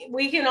think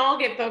we can all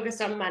get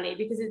focused on money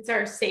because it's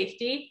our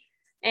safety.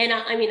 And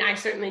I mean, I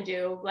certainly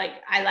do. Like,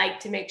 I like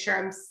to make sure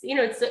I'm,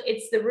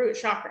 it's the root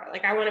chakra.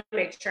 Like, I want to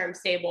make sure I'm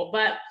stable,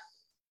 but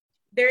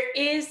there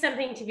is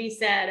something to be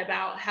said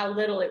about how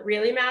little it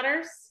really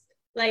matters.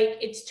 Like,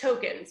 it's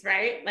tokens,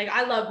 right? Like,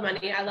 I love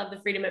money. I love the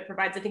freedom it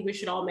provides. I think we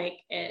should all make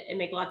it and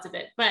make lots of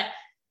it, but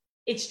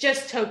it's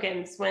just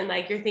tokens when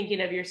like you're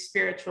thinking of your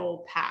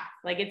spiritual path.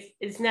 Like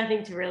it's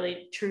nothing to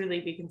really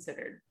truly be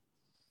considered.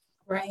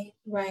 Right.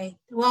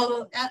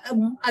 Well,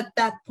 at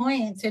that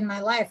point in my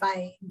life,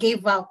 I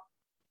gave up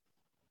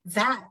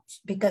that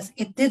because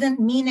it didn't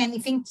mean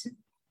anything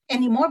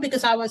anymore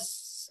because I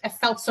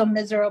felt so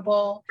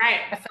miserable.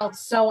 Right. I felt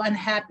so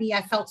unhappy.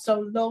 I felt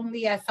so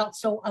lonely. I felt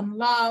so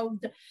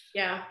unloved.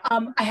 Yeah.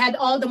 I had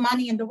all the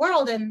money in the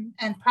world and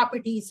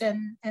properties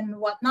and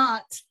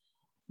whatnot,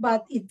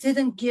 but it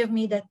didn't give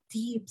me that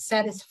deep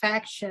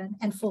satisfaction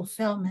and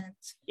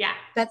fulfillment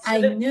that I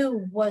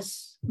knew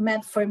was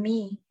meant for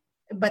me,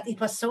 but it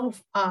was so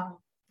out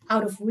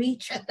of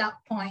reach at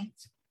that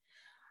point.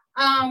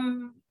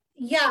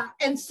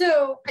 And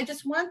so I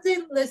just want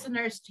the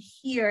listeners to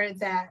hear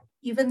that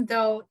even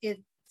though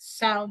it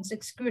sounds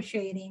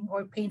excruciating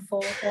or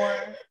painful or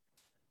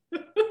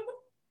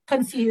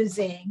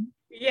confusing,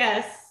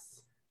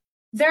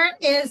 there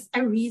is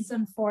a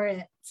reason for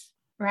it,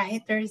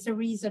 right? There is a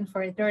reason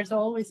for it. There's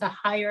always a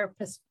higher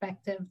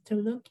perspective to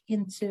look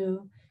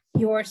into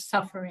your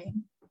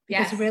suffering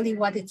because really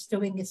what it's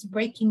doing is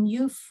breaking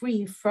you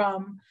free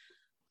from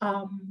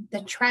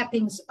the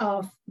trappings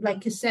of,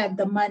 like you said,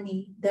 the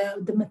money,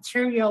 the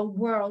material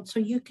world, so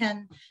you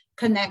can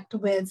connect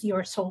with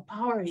your soul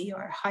power,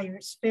 your higher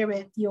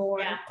spirit,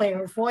 your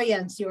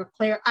clairvoyance,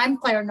 I'm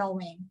clair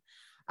knowing.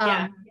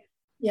 I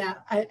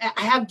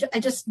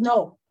just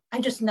know.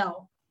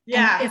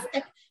 Yeah. And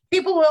if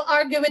people will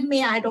argue with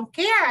me, I don't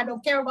care. I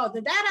don't care about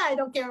the data. I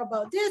don't care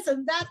about this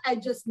and that. I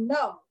just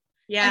know.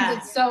 Yeah.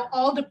 And so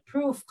all the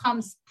proof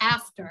comes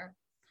after.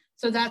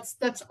 So that's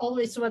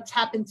always what's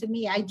happened to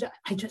me. I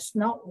just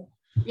know.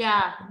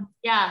 Yeah.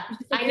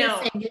 I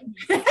know.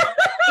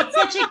 It's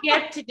such a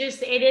gift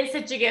it is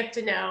such a gift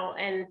to know.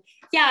 And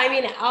I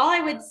mean, all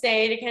I would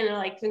say to kind of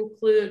like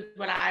conclude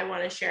what I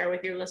want to share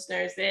with your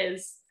listeners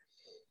is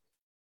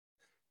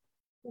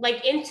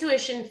like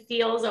intuition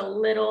feels a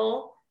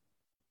little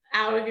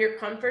out of your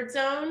comfort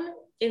zone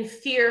and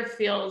fear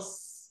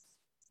feels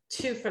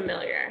too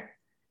familiar.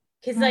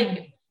 Because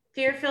like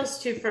fear feels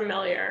too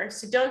familiar.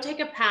 So don't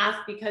take a path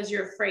because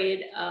you're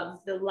afraid of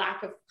the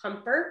lack of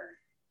comfort.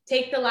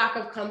 Take the lack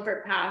of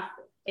comfort path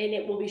and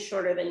it will be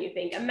shorter than you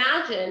think.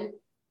 Imagine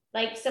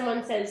like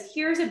someone says,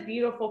 here's a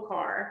beautiful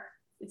car.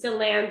 It's a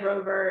Land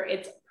Rover.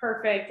 It's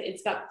perfect.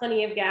 It's got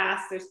plenty of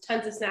gas. There's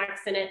tons of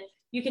snacks in it.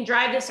 You can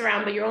drive this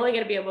around, but you're only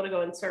going to be able to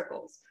go in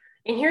circles.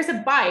 And here's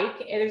a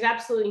bike and there's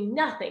absolutely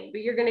nothing,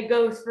 but you're going to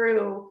go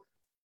through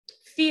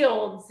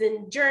fields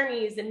and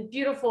journeys and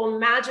beautiful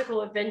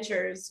magical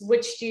adventures.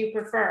 Which do you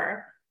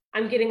prefer?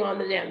 I'm getting on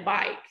the damn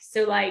bike.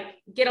 So like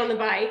get on the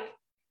bike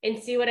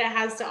and see what it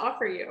has to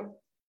offer you.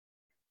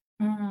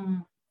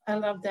 I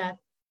love that.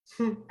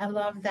 I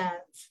love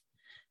that.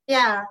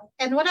 Yeah.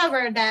 And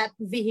whatever that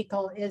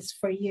vehicle is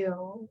for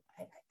you,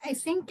 I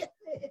think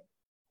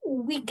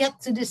we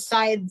get to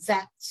decide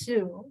that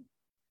too.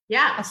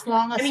 Yeah. As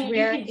long as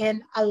we're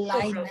in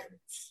alignment.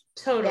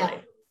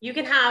 Totally.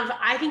 Yeah.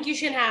 I think you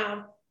should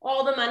have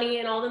all the money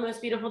and all the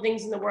most beautiful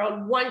things in the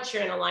world once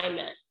you're in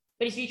alignment.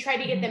 But if you try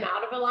to get them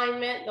out of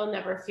alignment, they'll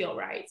never feel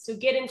right. So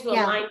get into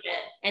alignment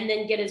and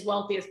then get as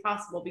wealthy as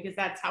possible because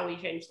that's how we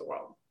change the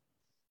world.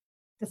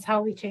 That's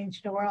how we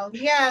change the world.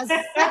 Yes.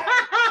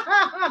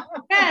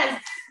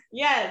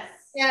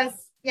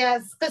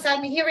 Yes. Because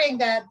I'm hearing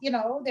that,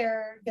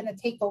 they're going to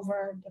take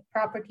over the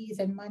properties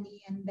and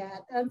money and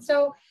that. And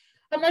so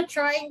I'm not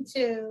trying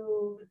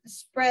to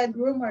spread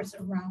rumors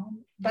around,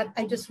 but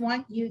I just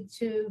want you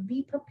to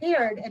be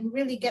prepared and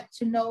really get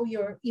to know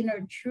your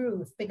inner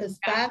truth because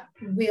that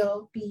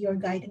will be your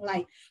guiding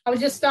light. I was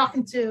just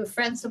talking to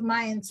friends of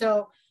mine.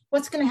 So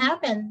what's going to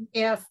happen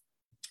if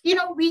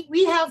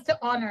we have to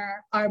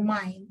honor our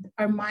mind.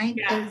 Our mind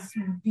Yeah. is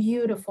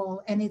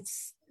beautiful, and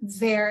it's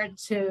there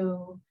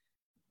to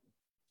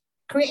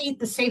create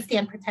the safety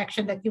and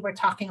protection that you were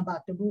talking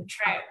about, the root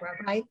chakra,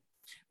 right?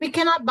 We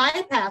cannot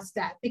bypass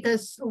that,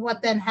 because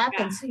what then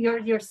happens,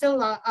 you're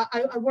still,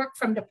 I work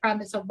from the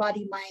premise of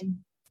body, mind,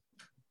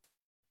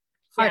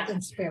 heart,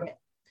 and spirit,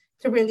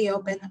 to really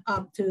open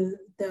up to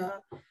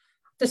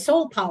the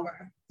soul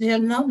power. There are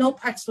no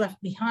parts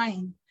left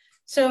behind.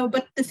 So,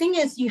 but the thing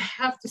is, you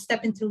have to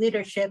step into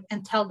leadership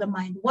and tell the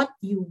mind what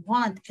you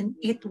want, and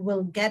it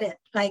will get it.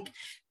 Like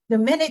the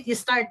minute you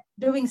start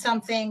doing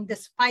something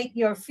despite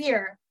your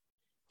fear,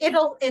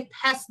 it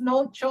has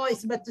no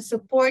choice but to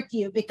support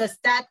you, because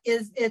that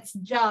is its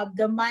job.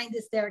 The mind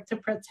is there to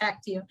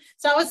protect you.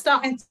 So I was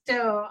talking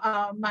to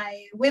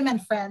my women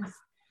friends,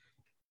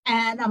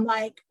 and I'm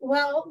like,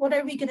 well, what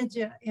are we going to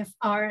do if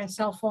our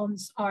cell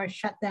phones are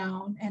shut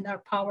down and our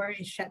power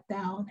is shut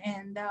down?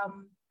 And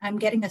I'm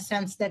getting a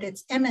sense that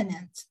it's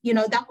imminent.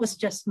 That was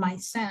just my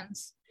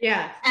sense.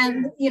 Yeah.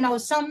 And,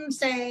 some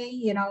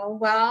say,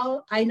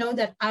 well, I know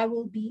that I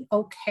will be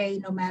okay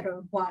no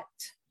matter what,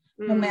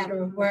 no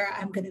matter where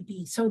I'm going to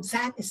be. So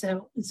that is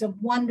a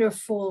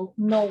wonderful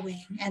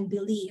knowing and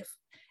belief.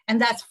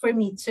 And that's for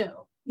me too.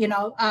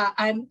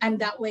 I'm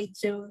that way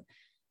too,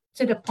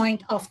 to the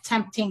point of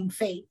tempting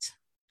fate.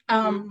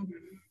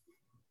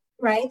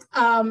 Right?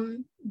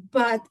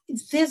 But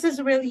this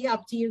is really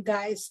up to you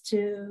guys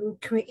to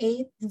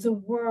create the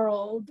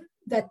world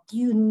that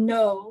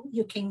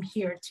you came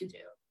here to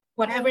do,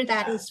 whatever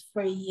that is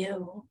for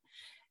you.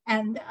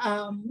 And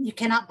you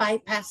cannot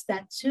bypass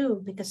that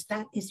too, because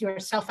that is your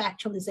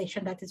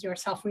self-actualization, that is your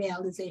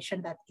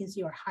self-realization, that is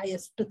your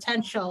highest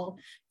potential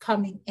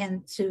coming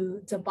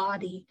into the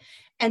body.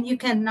 And you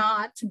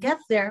cannot get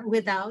there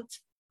without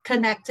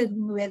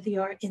connecting with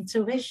your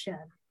intuition.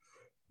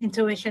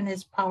 Intuition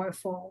is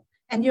powerful,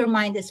 and your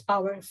mind is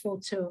powerful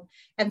too.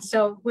 And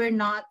so we're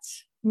not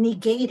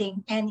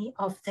negating any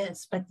of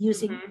this, but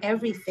using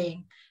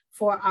everything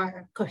for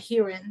our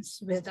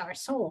coherence with our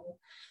soul.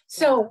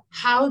 So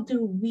how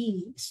do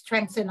we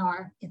strengthen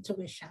our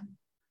intuition?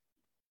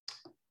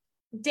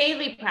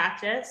 Daily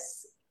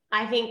practice.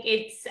 I think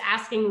it's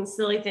asking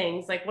silly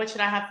things like, what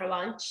should I have for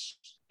lunch?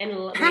 And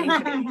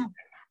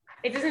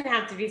it doesn't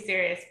have to be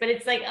serious, but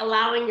it's like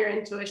allowing your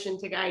intuition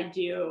to guide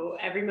you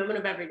every moment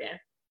of every day.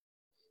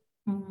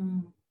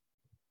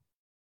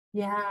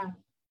 Yeah.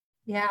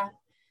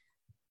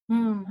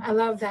 I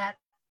love that.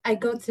 I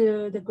go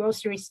to the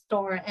grocery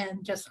store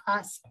and just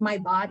ask my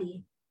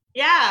body.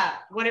 Yeah,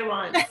 what it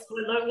wants.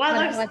 What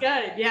looks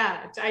good.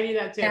 Yeah, I do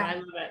that too. Yeah. I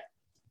love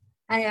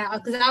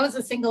it. Because I was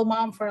a single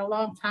mom for a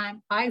long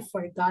time. I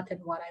forgotten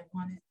what I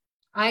wanted.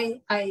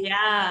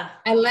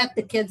 I let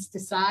the kids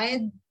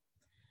decide,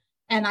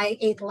 and I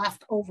ate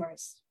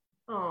leftovers.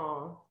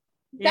 Oh,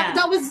 yeah.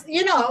 That was,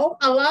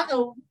 a lot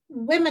of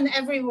women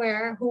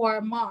everywhere who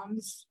are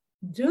moms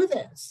do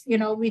this.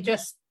 We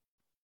just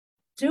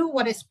do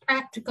what is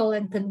practical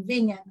and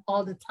convenient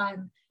all the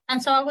time.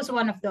 And so I was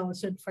one of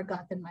those who'd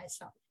forgotten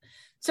myself.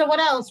 So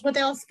what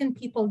else can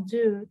people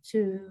do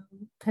to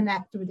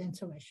connect with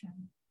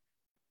intuition?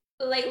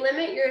 Like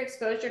limit your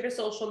exposure to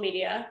social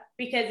media,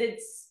 because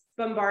it's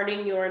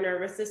bombarding your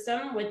nervous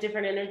system with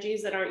different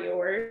energies that aren't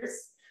yours.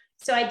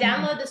 So I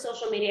download the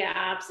social media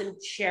apps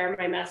and share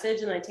my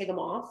message, and I take them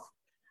off.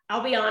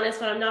 I'll be honest,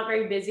 when I'm not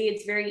very busy,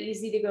 it's very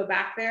easy to go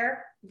back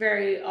there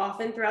very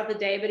often throughout the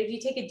day. But if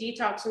you take a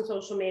detox from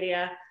social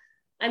media,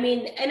 and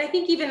I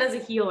think even as a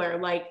healer,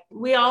 like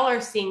we all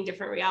are seeing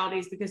different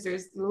realities because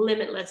there's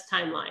limitless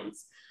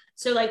timelines.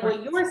 So like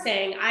what you're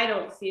saying, I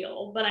don't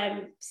feel, but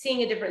I'm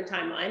seeing a different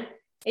timeline.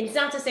 It's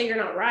not to say you're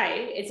not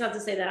right. It's not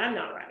to say that I'm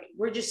not right.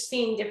 We're just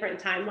seeing different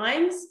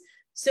timelines.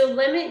 So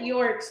limit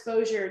your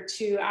exposure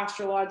to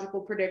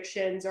astrological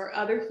predictions or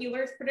other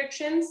healers'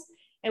 predictions.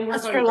 And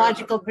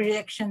astrological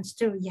predictions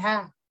too.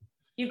 Yeah.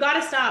 You got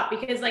to stop,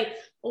 because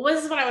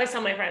this is what I always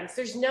tell my friends.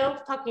 There's no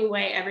fucking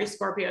way every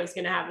Scorpio is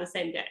going to have the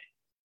same day.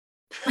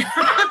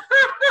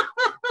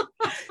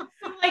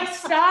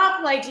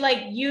 Stop,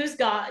 use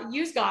God,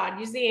 use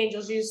the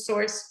angels, use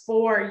source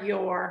for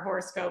your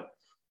horoscope,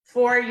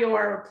 for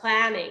your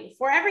planning,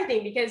 for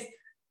everything, because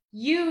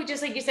you,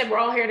 just like you said, we're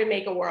all here to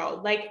make a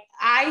world.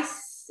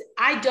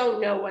 I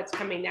don't know what's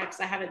coming next.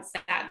 I haven't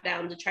sat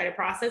down to try to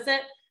process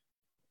it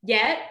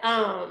yet.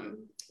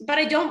 But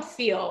I don't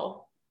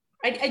feel,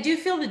 I do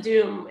feel the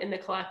doom in the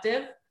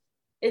collective,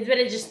 but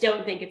I just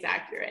don't think it's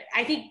accurate.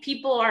 I think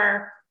people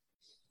are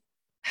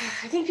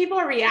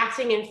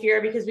reacting in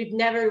fear because we've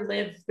never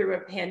lived through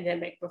a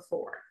pandemic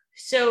before.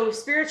 So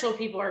spiritual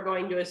people are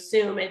going to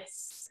assume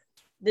it's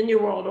the New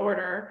World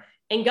Order,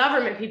 and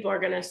government people are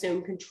going to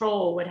assume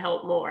control would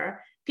help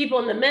more. People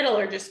in the middle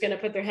are just going to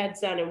put their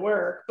heads down and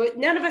work, but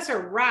none of us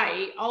are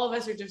right. All of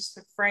us are just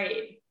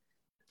afraid.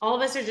 All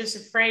of us are just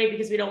afraid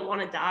because we don't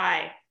want to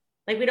die.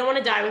 We don't want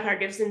to die with our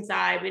gifts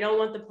inside. We don't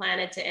want the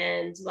planet to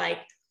end.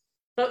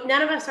 But but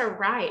none of us are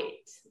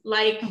right.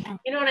 Like,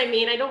 you know what I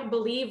mean? I don't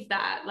believe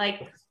that.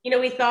 Like, you know,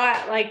 we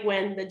thought like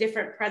when the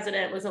different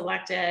president was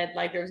elected,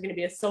 like there was going to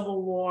be a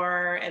civil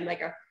war and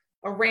like a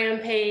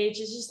rampage.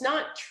 It's just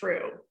not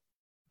true.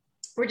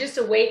 We're just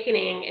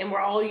awakening, and we're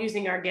all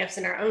using our gifts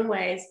in our own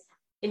ways,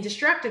 in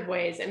destructive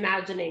ways,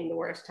 imagining the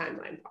worst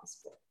timeline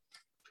possible.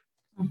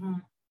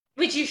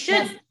 Which you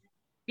should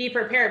be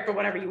prepared for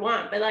whatever you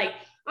want. But like,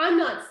 I'm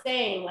not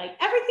saying like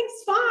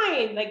everything's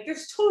fine. Like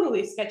there's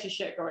totally sketchy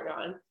shit going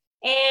on.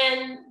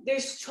 And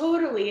there's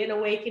totally an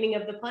awakening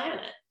of the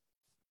planet.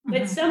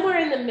 But somewhere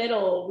in the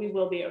middle, we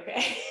will be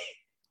okay.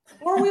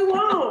 Or we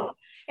won't.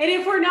 And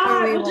if we're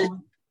not,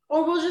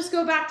 we'll just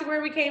go back to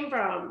where we came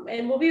from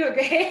and we'll be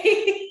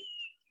okay.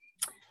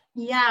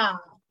 Yeah.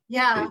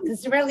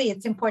 Because really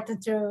it's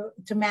important to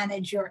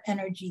manage your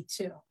energy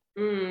too.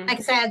 Like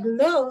I said,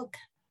 look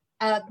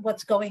at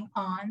what's going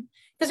on.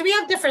 Because we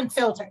have different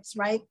filters,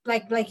 right?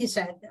 Like you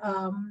said,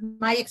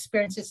 my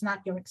experience is not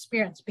your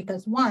experience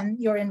because one,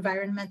 your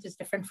environment is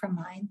different from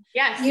mine.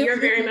 Yes, you're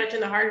very much in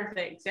the heart of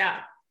things.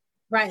 Yeah.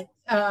 Right.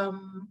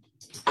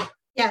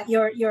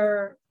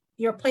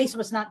 Your place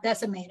was not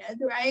decimated,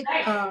 right?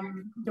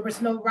 There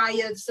was no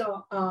riots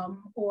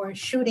or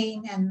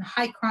shooting and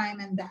high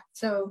crime and that.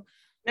 So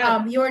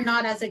you're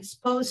not as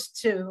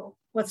exposed to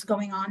what's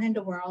going on in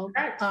the world.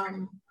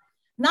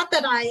 Not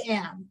that I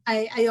am.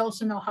 I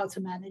also know how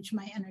to manage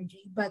my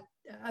energy, but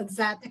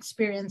that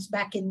experience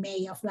back in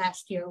May of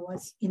last year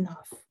was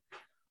enough.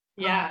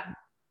 Yeah.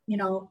 You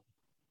know,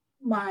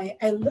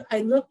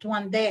 I looked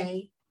one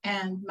day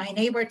and my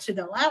neighbor to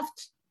the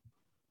left,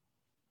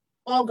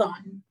 all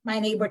gone. My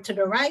neighbor to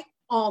the right,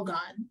 all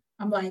gone.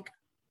 I'm like,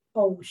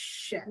 oh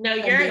shit. No,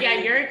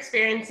 you're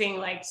experiencing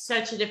like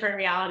such a different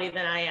reality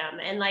than I am.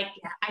 And like,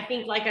 I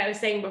think like I was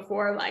saying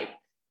before, like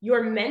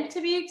you're meant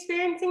to be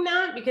experiencing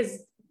that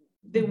because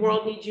the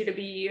world needs you to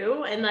be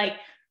you. And like,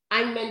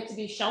 I'm meant to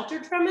be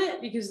sheltered from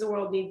it because the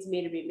world needs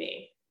me to be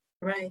me.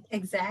 Right,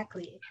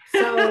 exactly.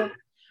 So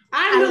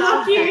I'm the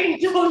lucky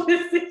angel in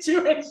this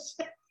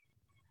situation.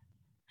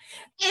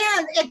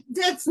 And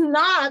it's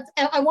not,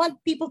 I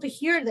want people to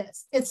hear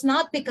this. It's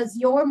not because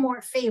you're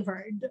more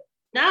favored.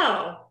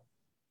 No.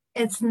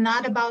 It's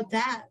not about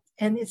that.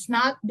 And it's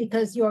not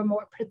because you're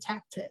more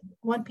protected.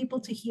 I want people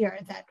to hear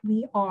that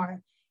we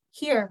are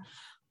here.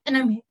 And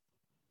I'm,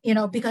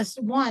 because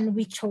one,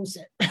 we chose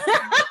it.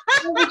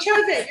 We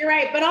chose it, you're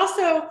right. But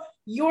also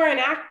you're an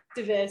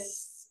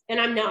activist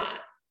and I'm not.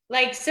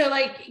 Like, so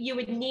like you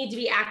would need to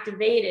be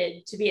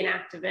activated to be an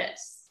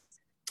activist.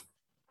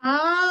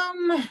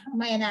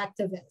 Am I an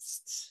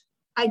activist?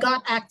 I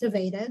got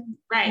activated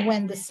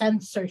when the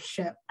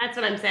censorship. That's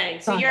what I'm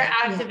saying. So you're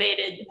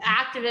activated. Yeah.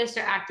 Activists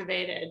are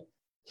activated.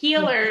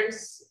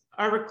 Healers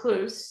are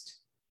reclused.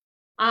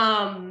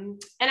 And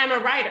I'm a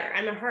writer.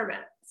 I'm a hermit.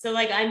 So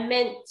like I'm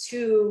meant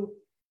to.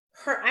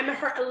 I'm a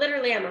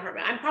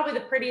hermit. I'm probably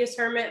the prettiest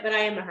hermit, but I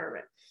am a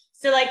hermit.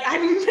 So like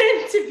I'm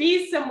meant to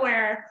be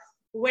somewhere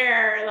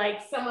where like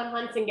someone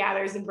hunts and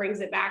gathers and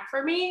brings it back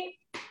for me.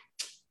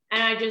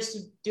 And I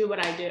just do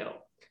what I do.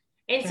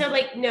 And so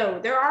like, no,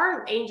 there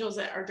are angels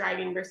that are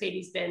driving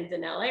Mercedes-Benz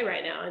in LA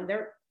right now. And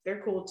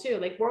they're cool too.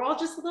 Like we're all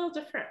just a little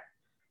different.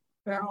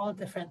 We're all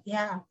different.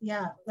 Yeah.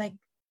 Like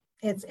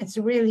it's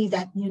really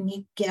that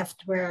unique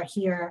gift we're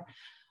here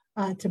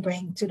to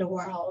bring to the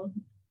world.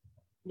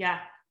 Yeah.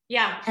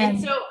 And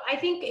so I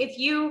think if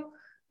you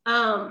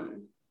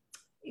don't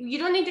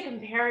need to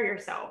compare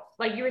yourself.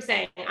 Like you were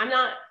saying,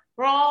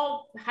 we're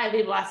all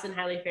highly blessed and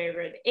highly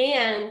favored.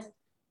 And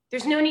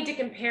there's no need to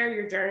compare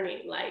your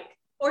journey,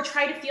 or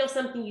try to feel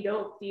something you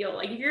don't feel.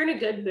 Like if you're in a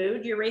good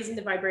mood, you're raising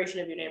the vibration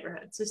of your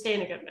neighborhood. So stay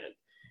in a good mood.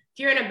 If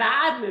you're in a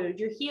bad mood,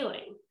 you're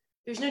healing.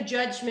 There's no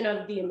judgment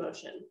of the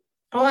emotion.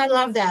 Oh, I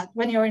love that.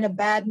 When you're in a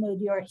bad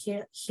mood, you're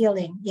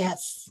healing.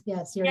 Yes.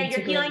 You're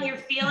healing, you're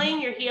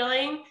feeling, you're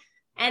healing.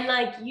 And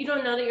like, you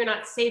don't know that you're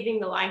not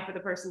saving the life of the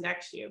person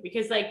next to you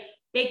because like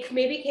they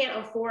maybe can't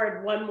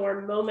afford one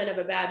more moment of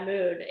a bad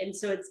mood. And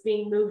so it's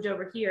being moved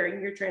over here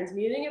and you're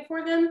transmuting it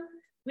for them.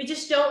 We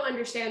just don't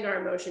understand our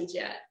emotions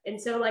yet.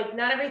 And so like,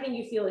 not everything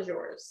you feel is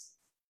yours.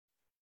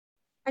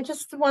 I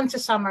just want to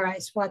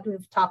summarize what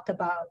we've talked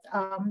about,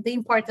 the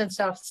importance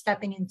of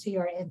stepping into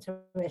your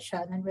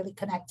intuition and really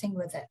connecting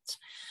with it.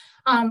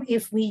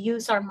 If we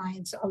use our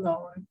minds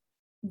alone,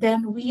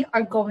 then we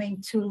are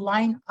going to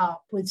line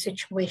up with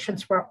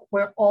situations where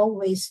we're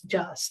always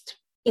just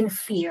in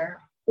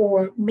fear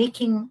or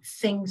making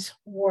things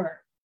work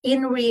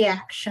in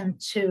reaction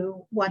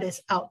to what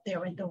is out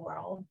there in the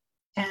world.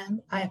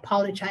 And I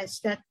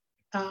apologize that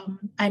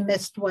I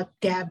missed what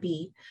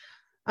Gabi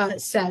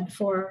said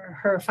for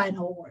her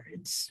final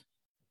words.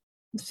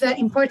 The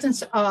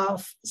importance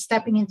of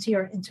stepping into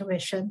your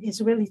intuition is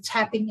really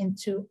tapping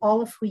into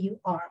all of who you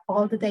are,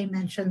 all the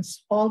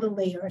dimensions, all the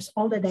layers,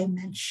 all the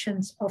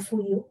dimensions of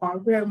who you are.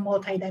 We're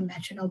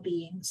multidimensional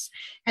beings.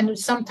 And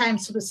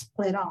sometimes we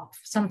split off.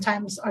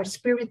 Sometimes our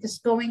spirit is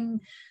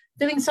doing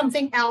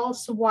something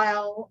else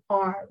while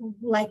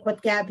like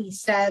what Gabi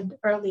said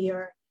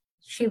earlier,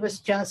 she was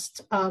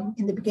just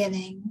in the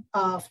beginning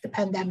of the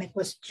pandemic,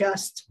 was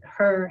just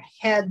her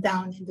head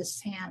down in the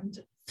sand.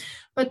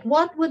 But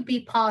what would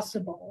be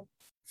possible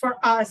for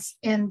us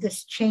in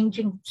this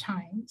changing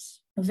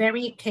times,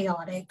 very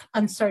chaotic,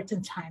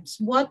 uncertain times?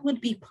 What would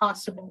be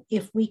possible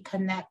if we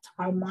connect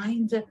our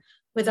mind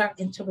with our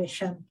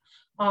intuition,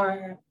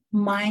 our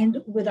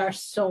mind with our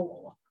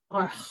soul,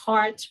 our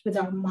heart with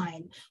our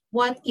mind?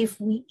 What if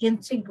we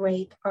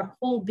integrate our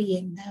whole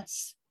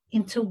beingness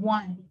into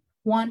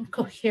one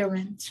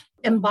coherent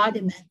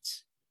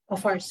embodiment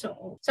of our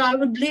soul? So I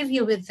would leave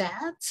you with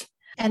that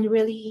and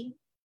really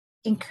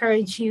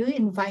encourage you,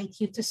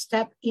 invite you to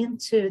step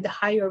into the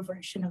higher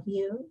version of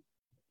you,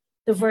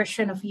 the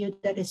version of you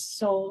that is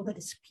soul, that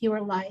is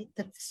pure light,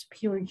 that is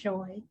pure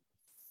joy.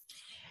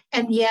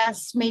 And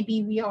yes,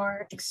 maybe we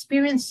are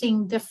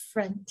experiencing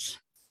different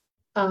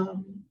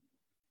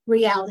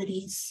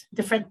realities,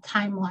 different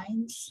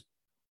timelines.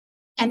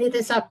 And it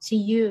is up to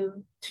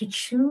you to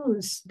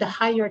choose the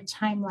higher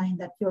timeline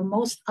that you're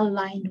most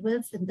aligned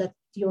with and that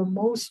you're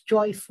most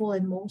joyful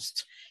and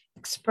most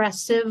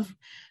expressive,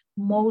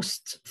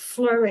 most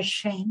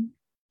flourishing,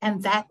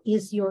 and that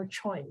is your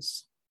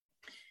choice.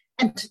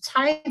 And to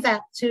tie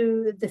that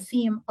to the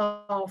theme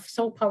of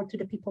Soul Power to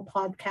the People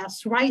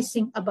podcast,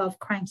 rising above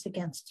crimes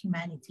against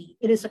humanity.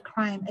 It is a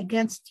crime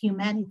against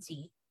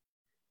humanity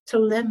to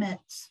limit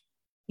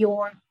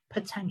your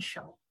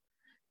potential,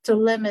 to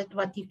limit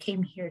what you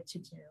came here to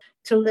do,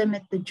 to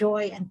limit the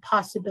joy and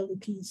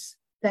possibilities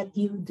that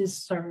you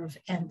deserve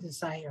and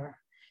desire.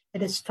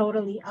 It is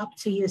totally up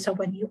to you. So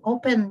when you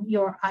open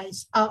your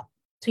eyes up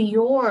to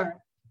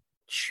your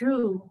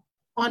true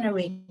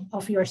honoring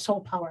of your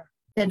soul power,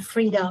 then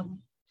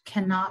freedom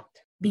cannot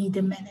be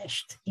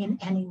diminished in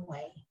any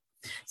way.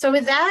 So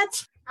with that,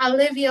 I'll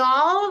leave you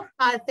all.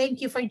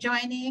 Thank you for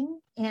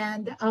joining,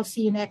 and I'll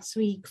see you next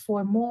week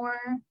for more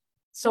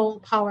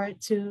Soul Power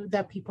to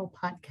the People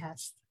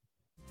podcast.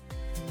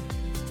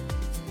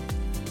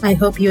 I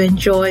hope you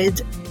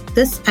enjoyed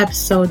this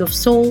episode of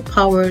Soul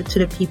Power to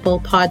the People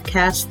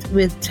podcast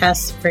with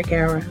Tess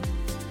Vergara.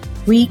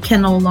 We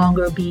can no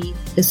longer be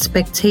the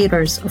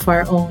spectators of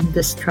our own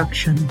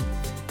destruction.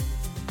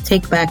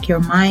 Take back your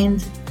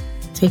mind,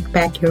 take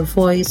back your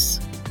voice,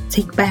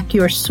 take back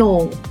your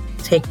soul,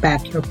 take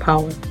back your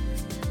power.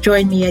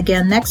 Join me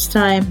again next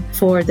time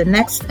for the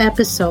next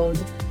episode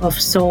of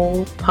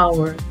Soul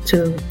Power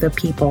to the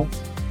People.